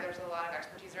 sir. I know there's a lot of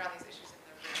expertise around these issues in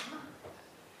the room.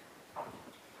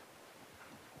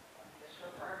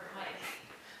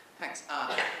 Thanks.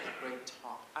 Great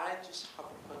talk. I just have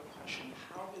a quick question.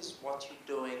 How is what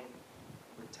you're doing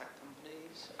with tech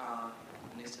companies,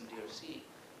 NIST and DRC,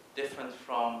 different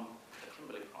from the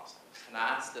Kimberley process? And I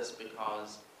ask this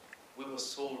because we were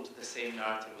sold the same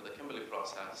narrative with the Kimberley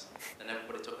process, and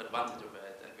everybody took advantage of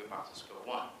it, and we're back to square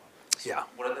one. So yeah.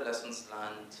 What are the lessons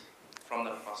learned from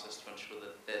the process to ensure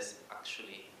that this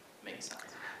actually makes sense?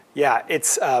 Yeah,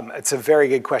 it's a very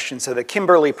good question. So the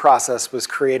Kimberley process was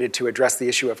created to address the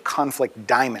issue of conflict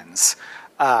diamonds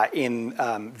in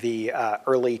the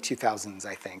early 2000s,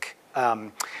 I think.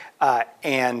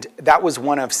 And that was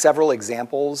one of several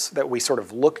examples that we sort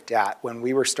of looked at when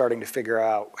we were starting to figure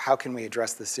out how can we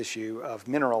address this issue of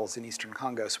minerals in Eastern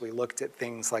Congo. So we looked at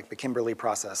things like the Kimberley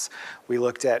process. We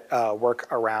looked at work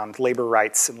around labor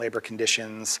rights and labor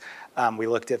conditions. We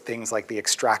looked at things like the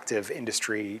Extractive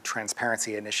Industry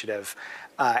Transparency Initiative.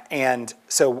 And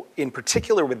so in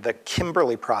particular with the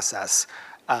Kimberley process,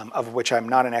 of which I'm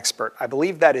not an expert, I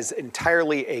believe that is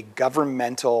entirely a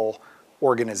governmental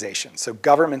organization. So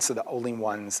governments are the only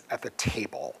ones at the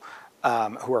table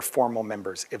who are formal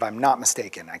members. If I'm not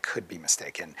mistaken, I could be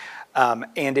mistaken.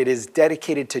 And it is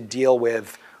dedicated to deal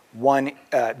with one,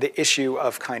 the issue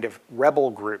of kind of rebel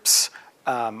groups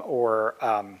or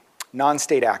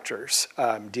non-state actors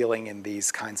dealing in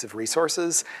these kinds of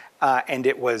resources, and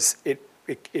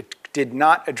it did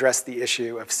not address the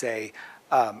issue of, say,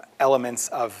 elements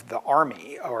of the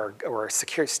army or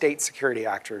state security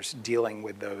actors dealing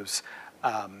with those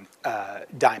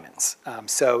diamonds.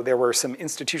 So there were some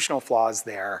institutional flaws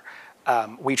there.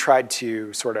 We tried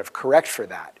to sort of correct for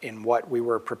that in what we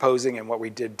were proposing and what we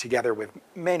did together with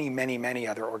many, many, many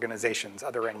other organizations,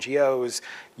 other NGOs,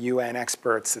 UN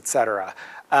experts, et cetera.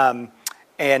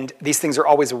 And these things are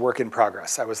always a work in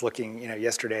progress. I was looking,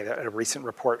 yesterday at a recent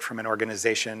report from an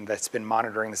organization that's been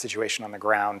monitoring the situation on the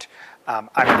ground.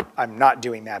 I'm not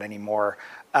doing that anymore,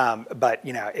 but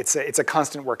it's a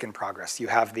constant work in progress. You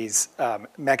have these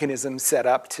mechanisms set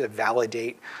up to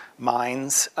validate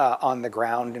mines on the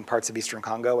ground in parts of Eastern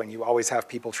Congo, and you always have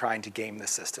people trying to game the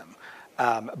system.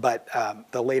 But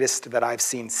the latest that I've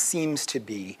seen seems to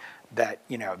be that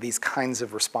these kinds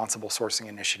of responsible sourcing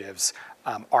initiatives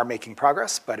are making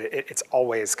progress, but it's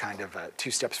always kind of a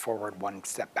 2 steps forward, 1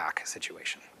 step back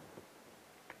situation.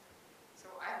 So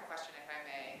I have a question, if I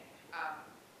may,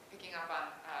 picking up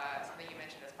on something you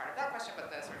mentioned as part of that question, but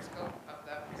the sort of scope of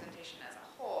the presentation as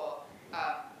a whole.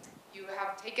 You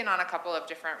have taken on a couple of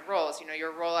different roles.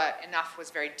 Your role at Enough was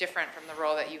very different from the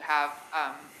role that you have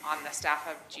on the staff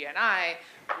of GNI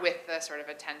with the sort of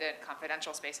attendant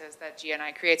confidential spaces that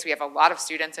GNI creates. We have a lot of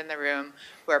students in the room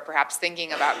who are perhaps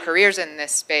thinking about careers in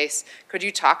this space. Could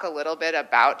you talk a little bit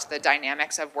about the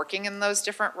dynamics of working in those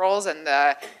different roles and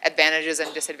the advantages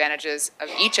and disadvantages of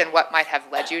each and what might have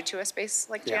led you to a space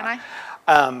like GNI?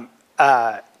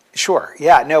 Sure.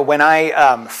 Yeah. No. When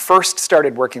I first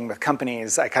started working with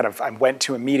companies, I went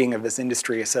to a meeting of this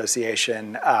industry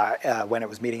association when it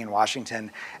was meeting in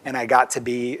Washington, and I got to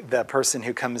be the person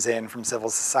who comes in from civil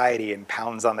society and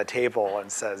pounds on the table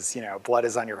and says, blood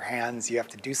is on your hands. You have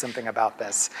to do something about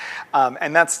this,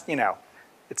 and that's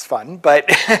it's fun,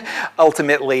 but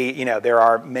ultimately, there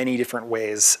are many different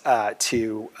ways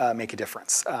to make a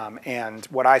difference. And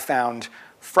what I found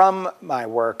from my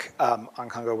work on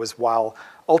Congo was, while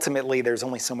ultimately there's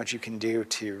only so much you can do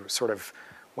to sort of,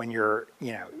 when you're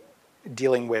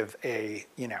dealing with a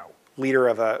leader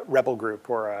of a rebel group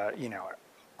or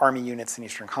army units in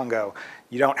Eastern Congo,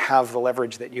 you don't have the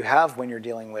leverage that you have when you're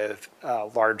dealing with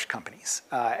large companies.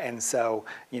 And so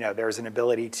there's an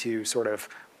ability to sort of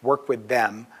work with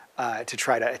them to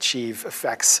try to achieve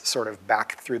effects sort of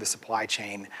back through the supply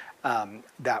chain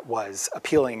that was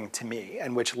appealing to me,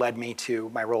 and which led me to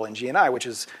my role in GNI, which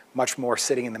is much more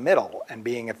sitting in the middle and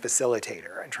being a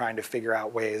facilitator and trying to figure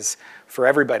out ways for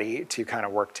everybody to kind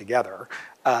of work together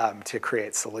to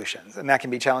create solutions. And that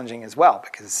can be challenging as well,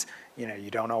 because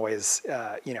you don't always,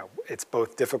 it's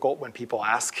both difficult when people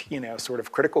ask, sort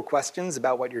of critical questions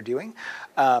about what you're doing,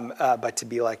 but to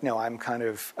be like, no, I'm kind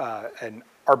of an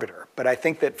arbiter. But I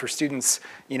think that for students,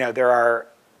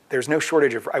 there's no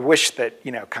shortage of, I wish that,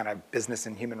 kind of business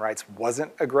and human rights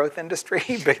wasn't a growth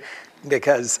industry,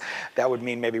 because that would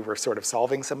mean maybe we're sort of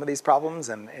solving some of these problems,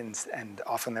 and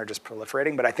often they're just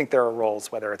proliferating. But I think there are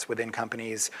roles, whether it's within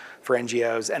companies, for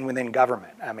NGOs, and within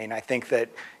government. I mean, I think that,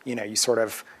 you sort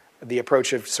of, the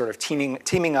approach of sort of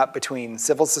teaming up between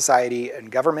civil society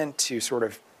and government to sort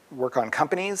of work on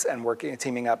companies, and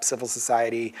teaming up civil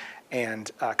society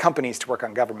and companies to work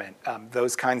on government.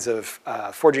 Those kinds of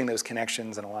forging those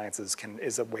connections and alliances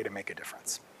is a way to make a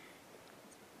difference.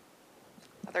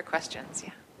 Other questions?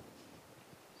 Yeah.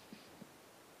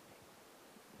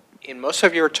 In most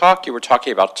of your talk, you were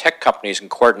talking about tech companies and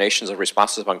coordinations of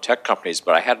responses among tech companies,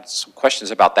 but I had some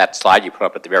questions about that slide you put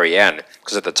up at the very end,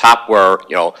 because at the top were,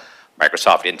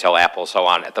 Microsoft, Intel, Apple, so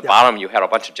on. At the bottom, you had a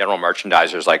bunch of general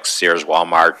merchandisers like Sears,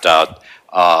 Walmart,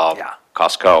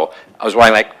 Costco. I was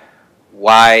wondering,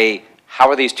 how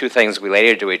are these two things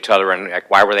related to each other, and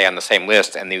why were they on the same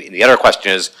list? And the other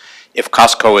question is, if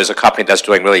Costco is a company that's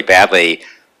doing really badly,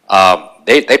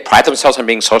 they pride themselves on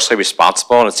being socially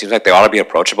responsible, and it seems like they ought to be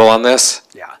approachable on this.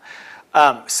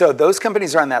 Yeah. So those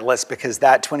companies are on that list because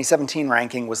that 2017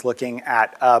 ranking was looking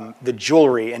at the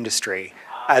jewelry industry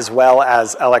as well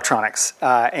as electronics.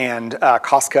 And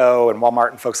Costco and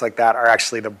Walmart and folks like that are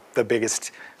actually the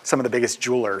biggest, some of the biggest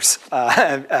jewelers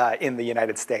in the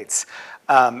United States.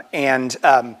 But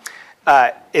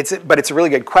it's a really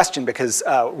good question, because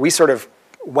we sort of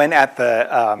went at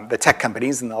the tech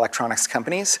companies and the electronics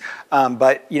companies,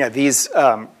 but these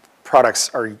products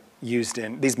are used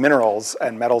in, these minerals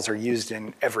and metals are used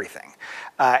in everything.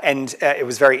 And it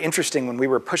was very interesting when we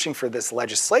were pushing for this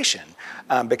legislation,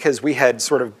 because we had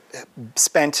sort of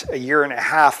spent a year and a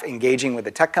half engaging with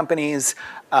the tech companies.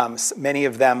 Many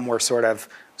of them were sort of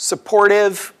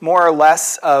supportive, more or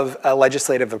less, of a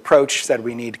legislative approach, said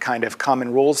we need kind of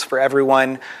common rules for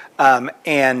everyone.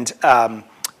 And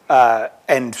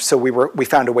so we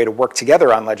found a way to work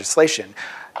together on legislation.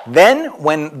 Then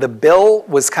when the bill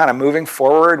was kind of moving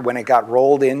forward, when it got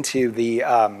rolled into the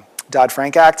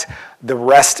Dodd-Frank Act, the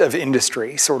rest of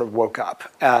industry sort of woke up.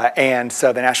 And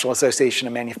so the National Association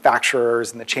of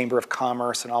Manufacturers and the Chamber of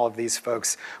Commerce and all of these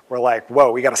folks were like,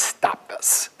 whoa, we got to stop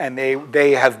this. And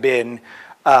they have been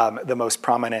the most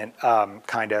prominent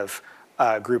kind of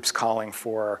groups calling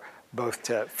for both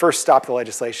to first stop the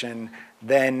legislation,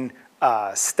 then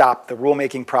stop the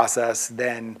rulemaking process,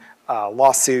 then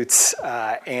lawsuits,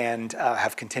 and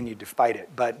have continued to fight it.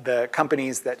 But the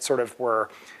companies that sort of were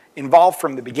involved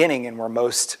from the beginning and were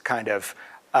most kind of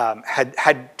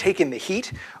had taken the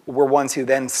heat were ones who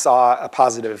then saw a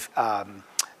positive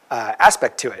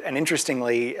aspect to it. And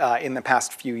interestingly, in the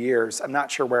past few years, I'm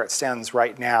not sure where it stands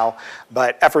right now,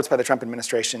 but efforts by the Trump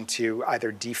administration to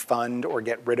either defund or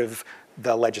get rid of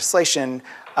the legislation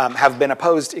have been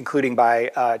opposed, including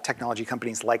by technology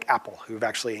companies like Apple, who've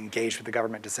actually engaged with the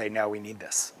government to say, no, we need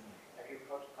this. Have you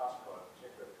approached Costco in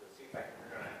particular? Because it seems like if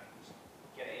you're going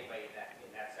to get anybody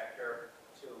in that sector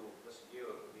to listen to you,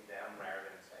 it would be them rather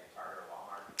than, say, Target or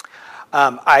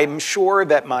Walmart? I'm sure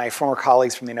that my former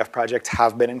colleagues from the Enough Project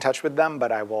have been in touch with them,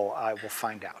 but I will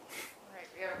find out. All right,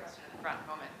 we have a question in the front.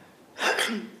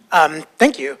 Moment.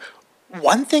 Thank you.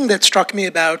 One thing that struck me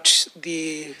about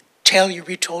the tale you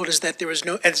retold is that there was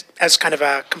no, as kind of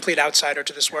a complete outsider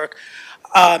to this work,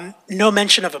 no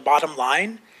mention of a bottom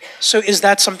line. So is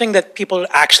that something that people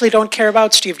actually don't care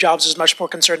about? Steve Jobs is much more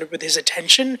concerned with his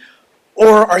attention,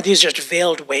 or are these just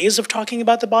veiled ways of talking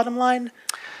about the bottom line?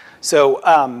 So,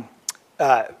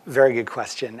 very good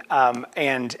question.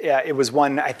 And it was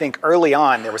one, I think early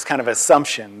on, there was kind of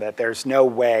assumption that there's no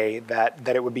way that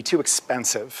it would be too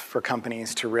expensive for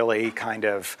companies to really kind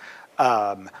of,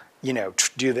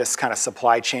 do this kind of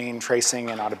supply chain tracing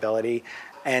and auditability.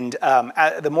 And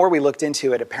the more we looked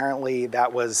into it, apparently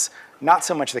that was not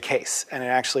so much the case. And it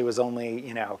actually was only,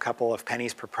 a couple of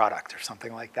pennies per product or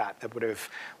something like that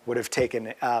would have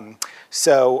taken.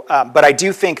 But I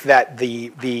do think that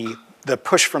the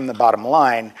push from the bottom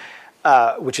line,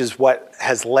 which is what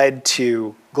has led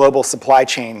to global supply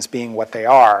chains being what they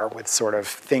are, with sort of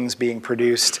things being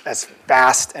produced as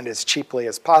fast and as cheaply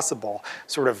as possible,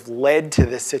 sort of led to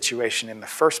this situation in the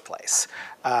first place.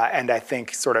 And I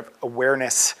think sort of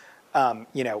awareness,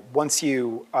 once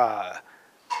you,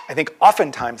 I think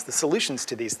oftentimes the solutions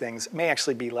to these things may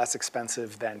actually be less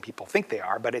expensive than people think they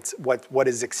are, but it's what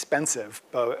is expensive,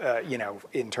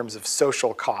 in terms of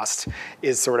social cost,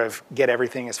 is sort of get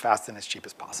everything as fast and as cheap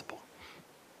as possible.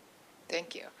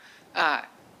 Thank you.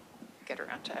 Get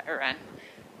around to Erin.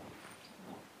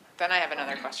 Then I have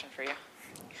another question for you.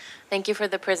 Thank you for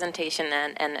the presentation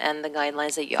and the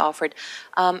guidelines that you offered.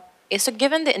 So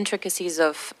given the intricacies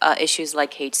of issues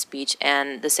like hate speech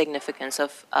and the significance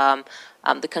of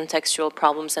the contextual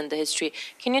problems and the history,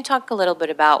 can you talk a little bit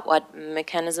about what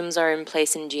mechanisms are in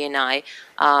place in GNI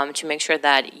to make sure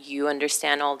that you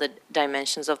understand all the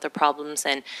dimensions of the problems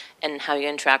and how you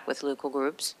interact with local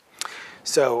groups?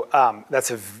 So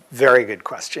that's a very good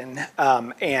question.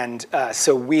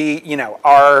 So we,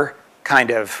 our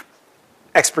kind of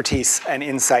expertise and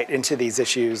insight into these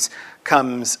issues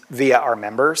comes via our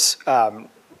members, and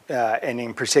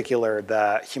in particular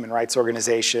the human rights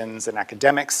organizations and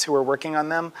academics who are working on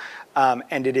them.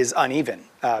 And it is uneven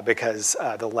because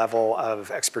the level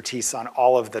of expertise on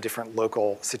all of the different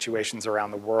local situations around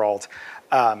the world,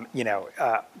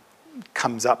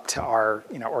 comes up to our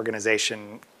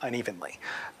organization unevenly.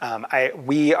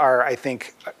 We are, I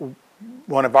think,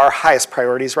 one of our highest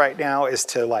priorities right now is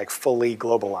to fully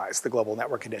globalize the Global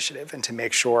Network Initiative and to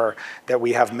make sure that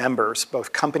we have members,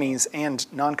 both companies and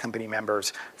non-company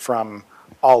members, from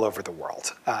all over the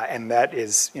world. And that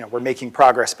is, we're making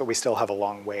progress, but we still have a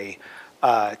long way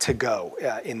to go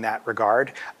in that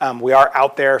regard. We are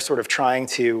out there sort of trying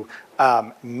to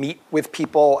meet with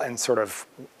people and sort of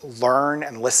learn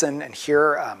and listen and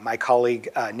hear. My colleague,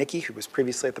 Nikki, who was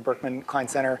previously at the Berkman Klein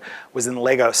Center, was in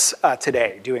Lagos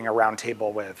today doing a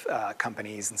roundtable with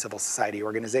companies and civil society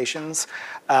organizations.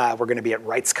 We're going to be at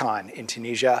RightsCon in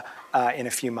Tunisia in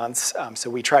a few months. So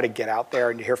we try to get out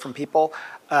there and to hear from people.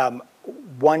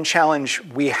 One challenge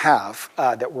we have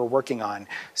that we're working on,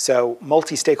 so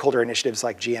multi-stakeholder initiatives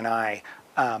like GNI,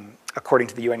 according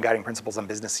to the UN Guiding Principles on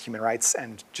Business Human Rights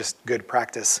and just good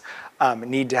practice,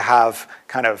 need to have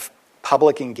kind of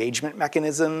public engagement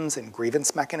mechanisms and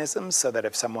grievance mechanisms so that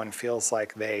if someone feels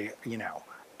like they,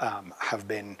 have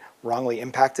been wrongly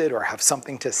impacted or have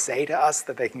something to say to us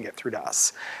that they can get through to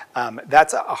us.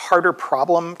 That's a harder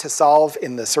problem to solve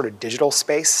in the sort of digital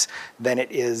space than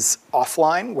it is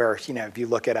offline, where, you know, if you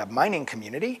look at a mining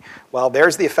community, well,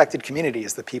 there's the affected community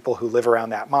is the people who live around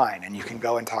that mine, and you can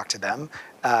go and talk to them.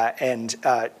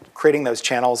 Creating those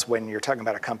channels when you're talking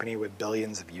about a company with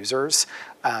billions of users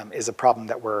is a problem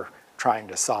that we're trying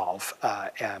to solve,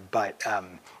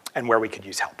 and where we could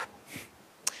use help.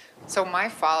 So my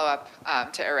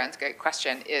follow-up to Aaron's great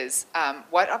question is,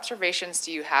 what observations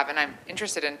do you have, and I'm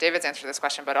interested in David's answer to this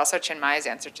question, but also Chinmay's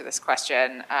answer to this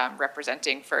question,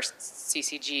 representing first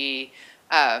CCG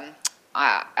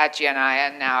at GNI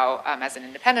and now as an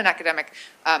independent academic,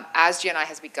 as GNI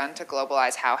has begun to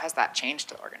globalize, how has that changed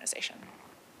the organization?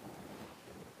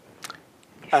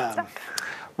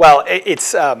 Well,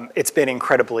 it's been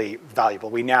incredibly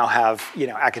valuable. We now have, you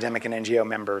know, academic and NGO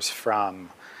members from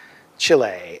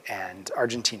Chile and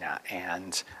Argentina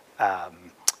and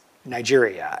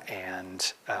Nigeria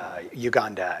and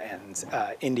Uganda and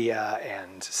India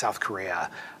and South Korea.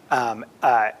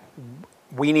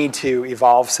 We need to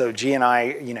evolve. So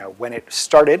GNI, you know, when it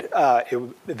started,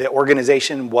 the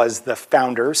organization was the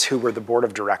founders who were the board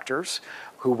of directors,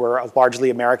 who were a largely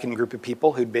American group of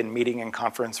people who'd been meeting in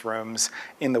conference rooms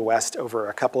in the West over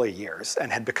a couple of years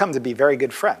and had become to be very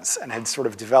good friends and had sort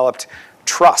of developed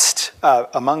trust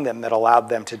among them that allowed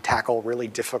them to tackle really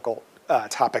difficult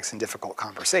topics and difficult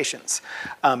conversations.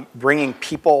 Bringing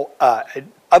people,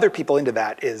 other people into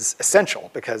that is essential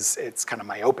because it's kind of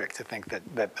myopic to think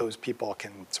that those people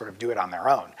can sort of do it on their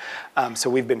own. So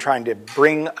we've been trying to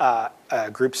bring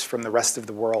groups from the rest of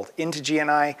the world into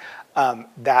GNI.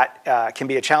 That can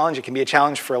be a challenge. It can be a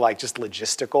challenge for like just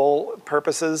logistical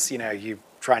purposes. You know, you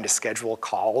trying to schedule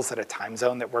calls at a time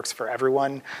zone that works for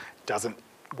everyone doesn't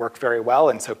work very well,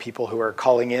 and so people who are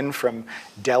calling in from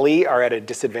Delhi are at a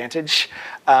disadvantage.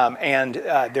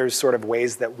 There's sort of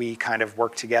ways that we kind of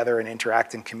work together and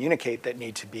interact and communicate that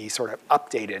need to be sort of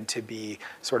updated to be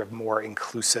sort of more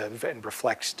inclusive and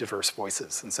reflect diverse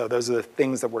voices. And so those are the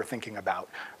things that we're thinking about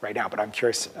right now, but I'm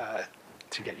curious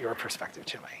to get your perspective,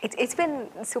 Chinmay. It's been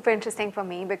super interesting for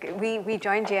me because we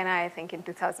joined GNI, I think, in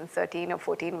 2013 or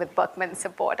 14 with Berkman's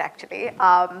support, actually.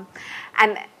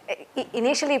 And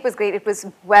initially it was great. It was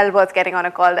well worth getting on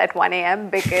a call at 1 a.m.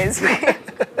 because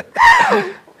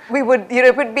we would, you know,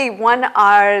 it would be 1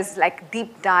 hour's like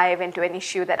deep dive into an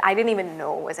issue that I didn't even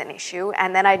know was an issue.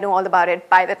 And then I'd know all about it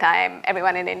by the time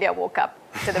everyone in India woke up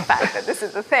to the fact that this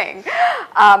is a thing.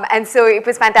 And so it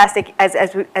was fantastic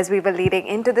as we were leading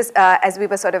into this, as we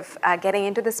were sort of getting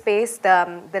into the space,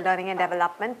 the learning and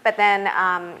development. But then,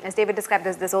 as David described,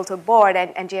 there's also a board,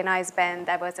 and GNI has been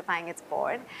diversifying its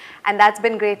board. And that's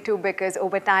been great too, because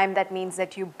over time that means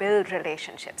that you build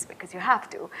relationships, because you have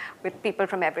to, with people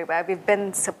from everywhere. We've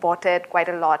been supported quite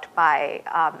a lot by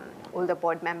older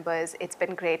board members. It's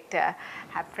been great to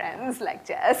have friends like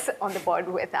Jess on the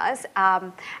board with us.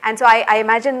 And so I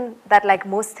imagine that, like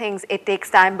most things, it takes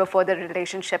time before the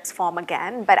relationships form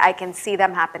again, but I can see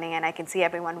them happening and I can see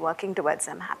everyone working towards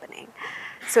them happening.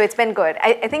 So it's been good.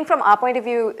 I think from our point of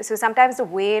view, so sometimes the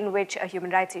way in which a human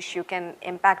rights issue can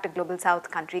impact a global south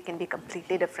country can be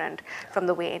completely different from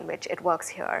the way in which it works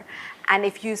here. And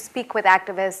if you speak with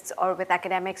activists or with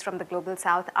academics from the global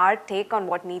south, our take on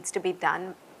what needs to be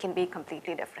done can be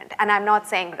completely different. And I'm not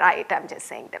saying right, I'm just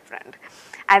saying different.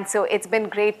 And so it's been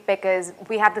great because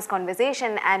we have this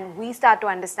conversation and we start to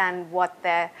understand what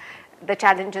the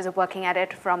challenges of working at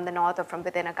it from the north or from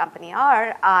within a company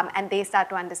are, and they start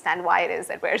to understand why it is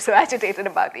that we're so agitated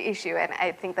about the issue. And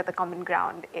I think that the common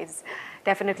ground is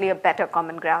definitely a better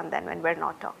common ground than when we're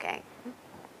not talking.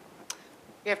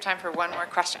 We have time for one more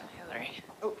question, Hillary.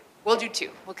 Oh, we'll do two.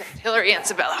 We'll get Hillary and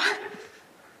Sabella.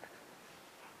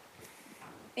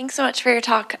 Thanks so much for your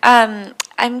talk.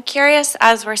 I'm curious,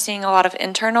 as we're seeing a lot of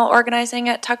internal organizing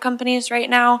at tech companies right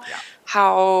now,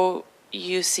 how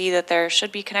you see that there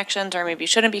should be connections or maybe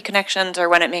shouldn't be connections, or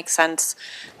when it makes sense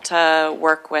to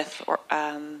work with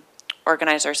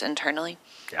organizers internally.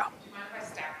 Do Yeah. you mind if I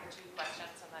stack the two questions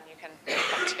and then you can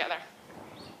come together?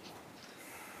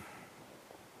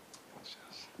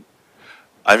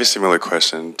 I have a similar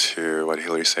question to what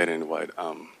Hillary said and what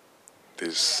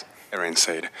Aaron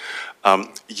said.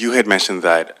 You had mentioned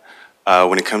that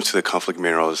when it comes to the conflict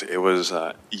minerals, it was,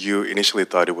 you initially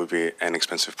thought it would be an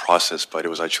expensive process, but it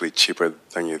was actually cheaper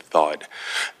than you thought.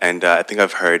 And I think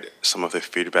I've heard some of the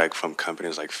feedback from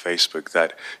companies like Facebook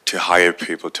that to hire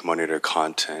people to monitor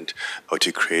content or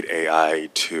to create AI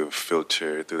to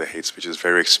filter through the hate speech is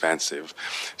very expensive.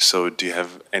 So do you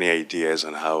have any ideas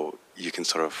on how you can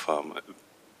sort of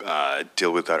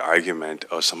deal with that argument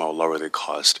or somehow lower the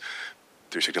cost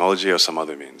through technology or some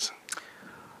other means?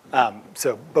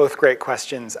 So both great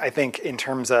questions. I think in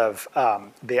terms of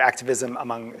the activism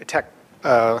among tech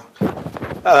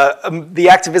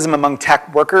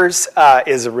workers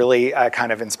is a really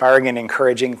kind of inspiring and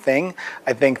encouraging thing.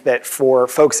 I think that for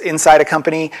folks inside a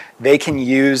company, they can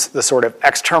use the sort of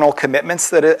external commitments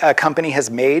that a company has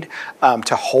made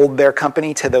to hold their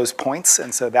company to those points,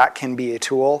 and so that can be a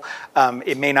tool.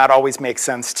 It may not always make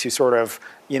sense to sort of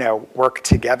work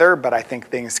together, but I think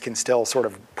things can still sort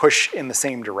of push in the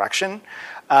same direction.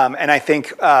 And I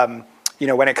think, when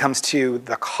it comes to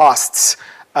the costs,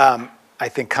 I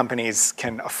think companies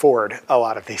can afford a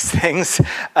lot of these things.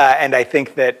 And I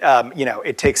think that,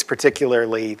 it takes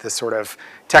particularly the sort of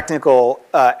technical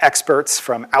experts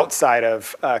from outside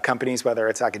of companies, whether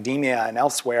it's academia and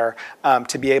elsewhere,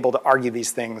 to be able to argue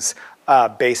these things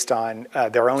based on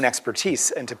their own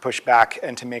expertise and to push back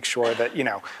and to make sure that,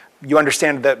 you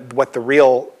understand what the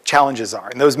real challenges are.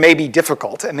 And those may be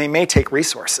difficult and they may take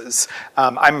resources.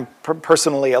 I'm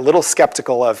personally a little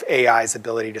skeptical of AI's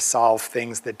ability to solve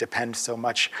things that depend so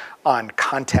much on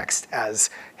context as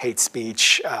hate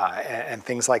speech and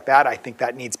things like that. I think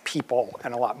that needs people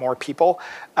and a lot more people.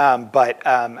 But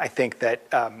I think that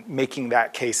making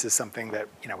that case is something that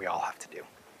we all have to do.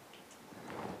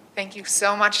 Thank you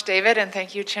so much, David, and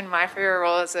thank you, Chinmay, for your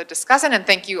role as a discussant, and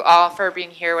thank you all for being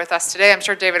here with us today. I'm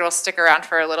sure David will stick around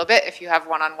for a little bit if you have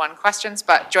one-on-one questions,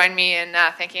 but join me in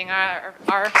thanking our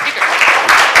speakers.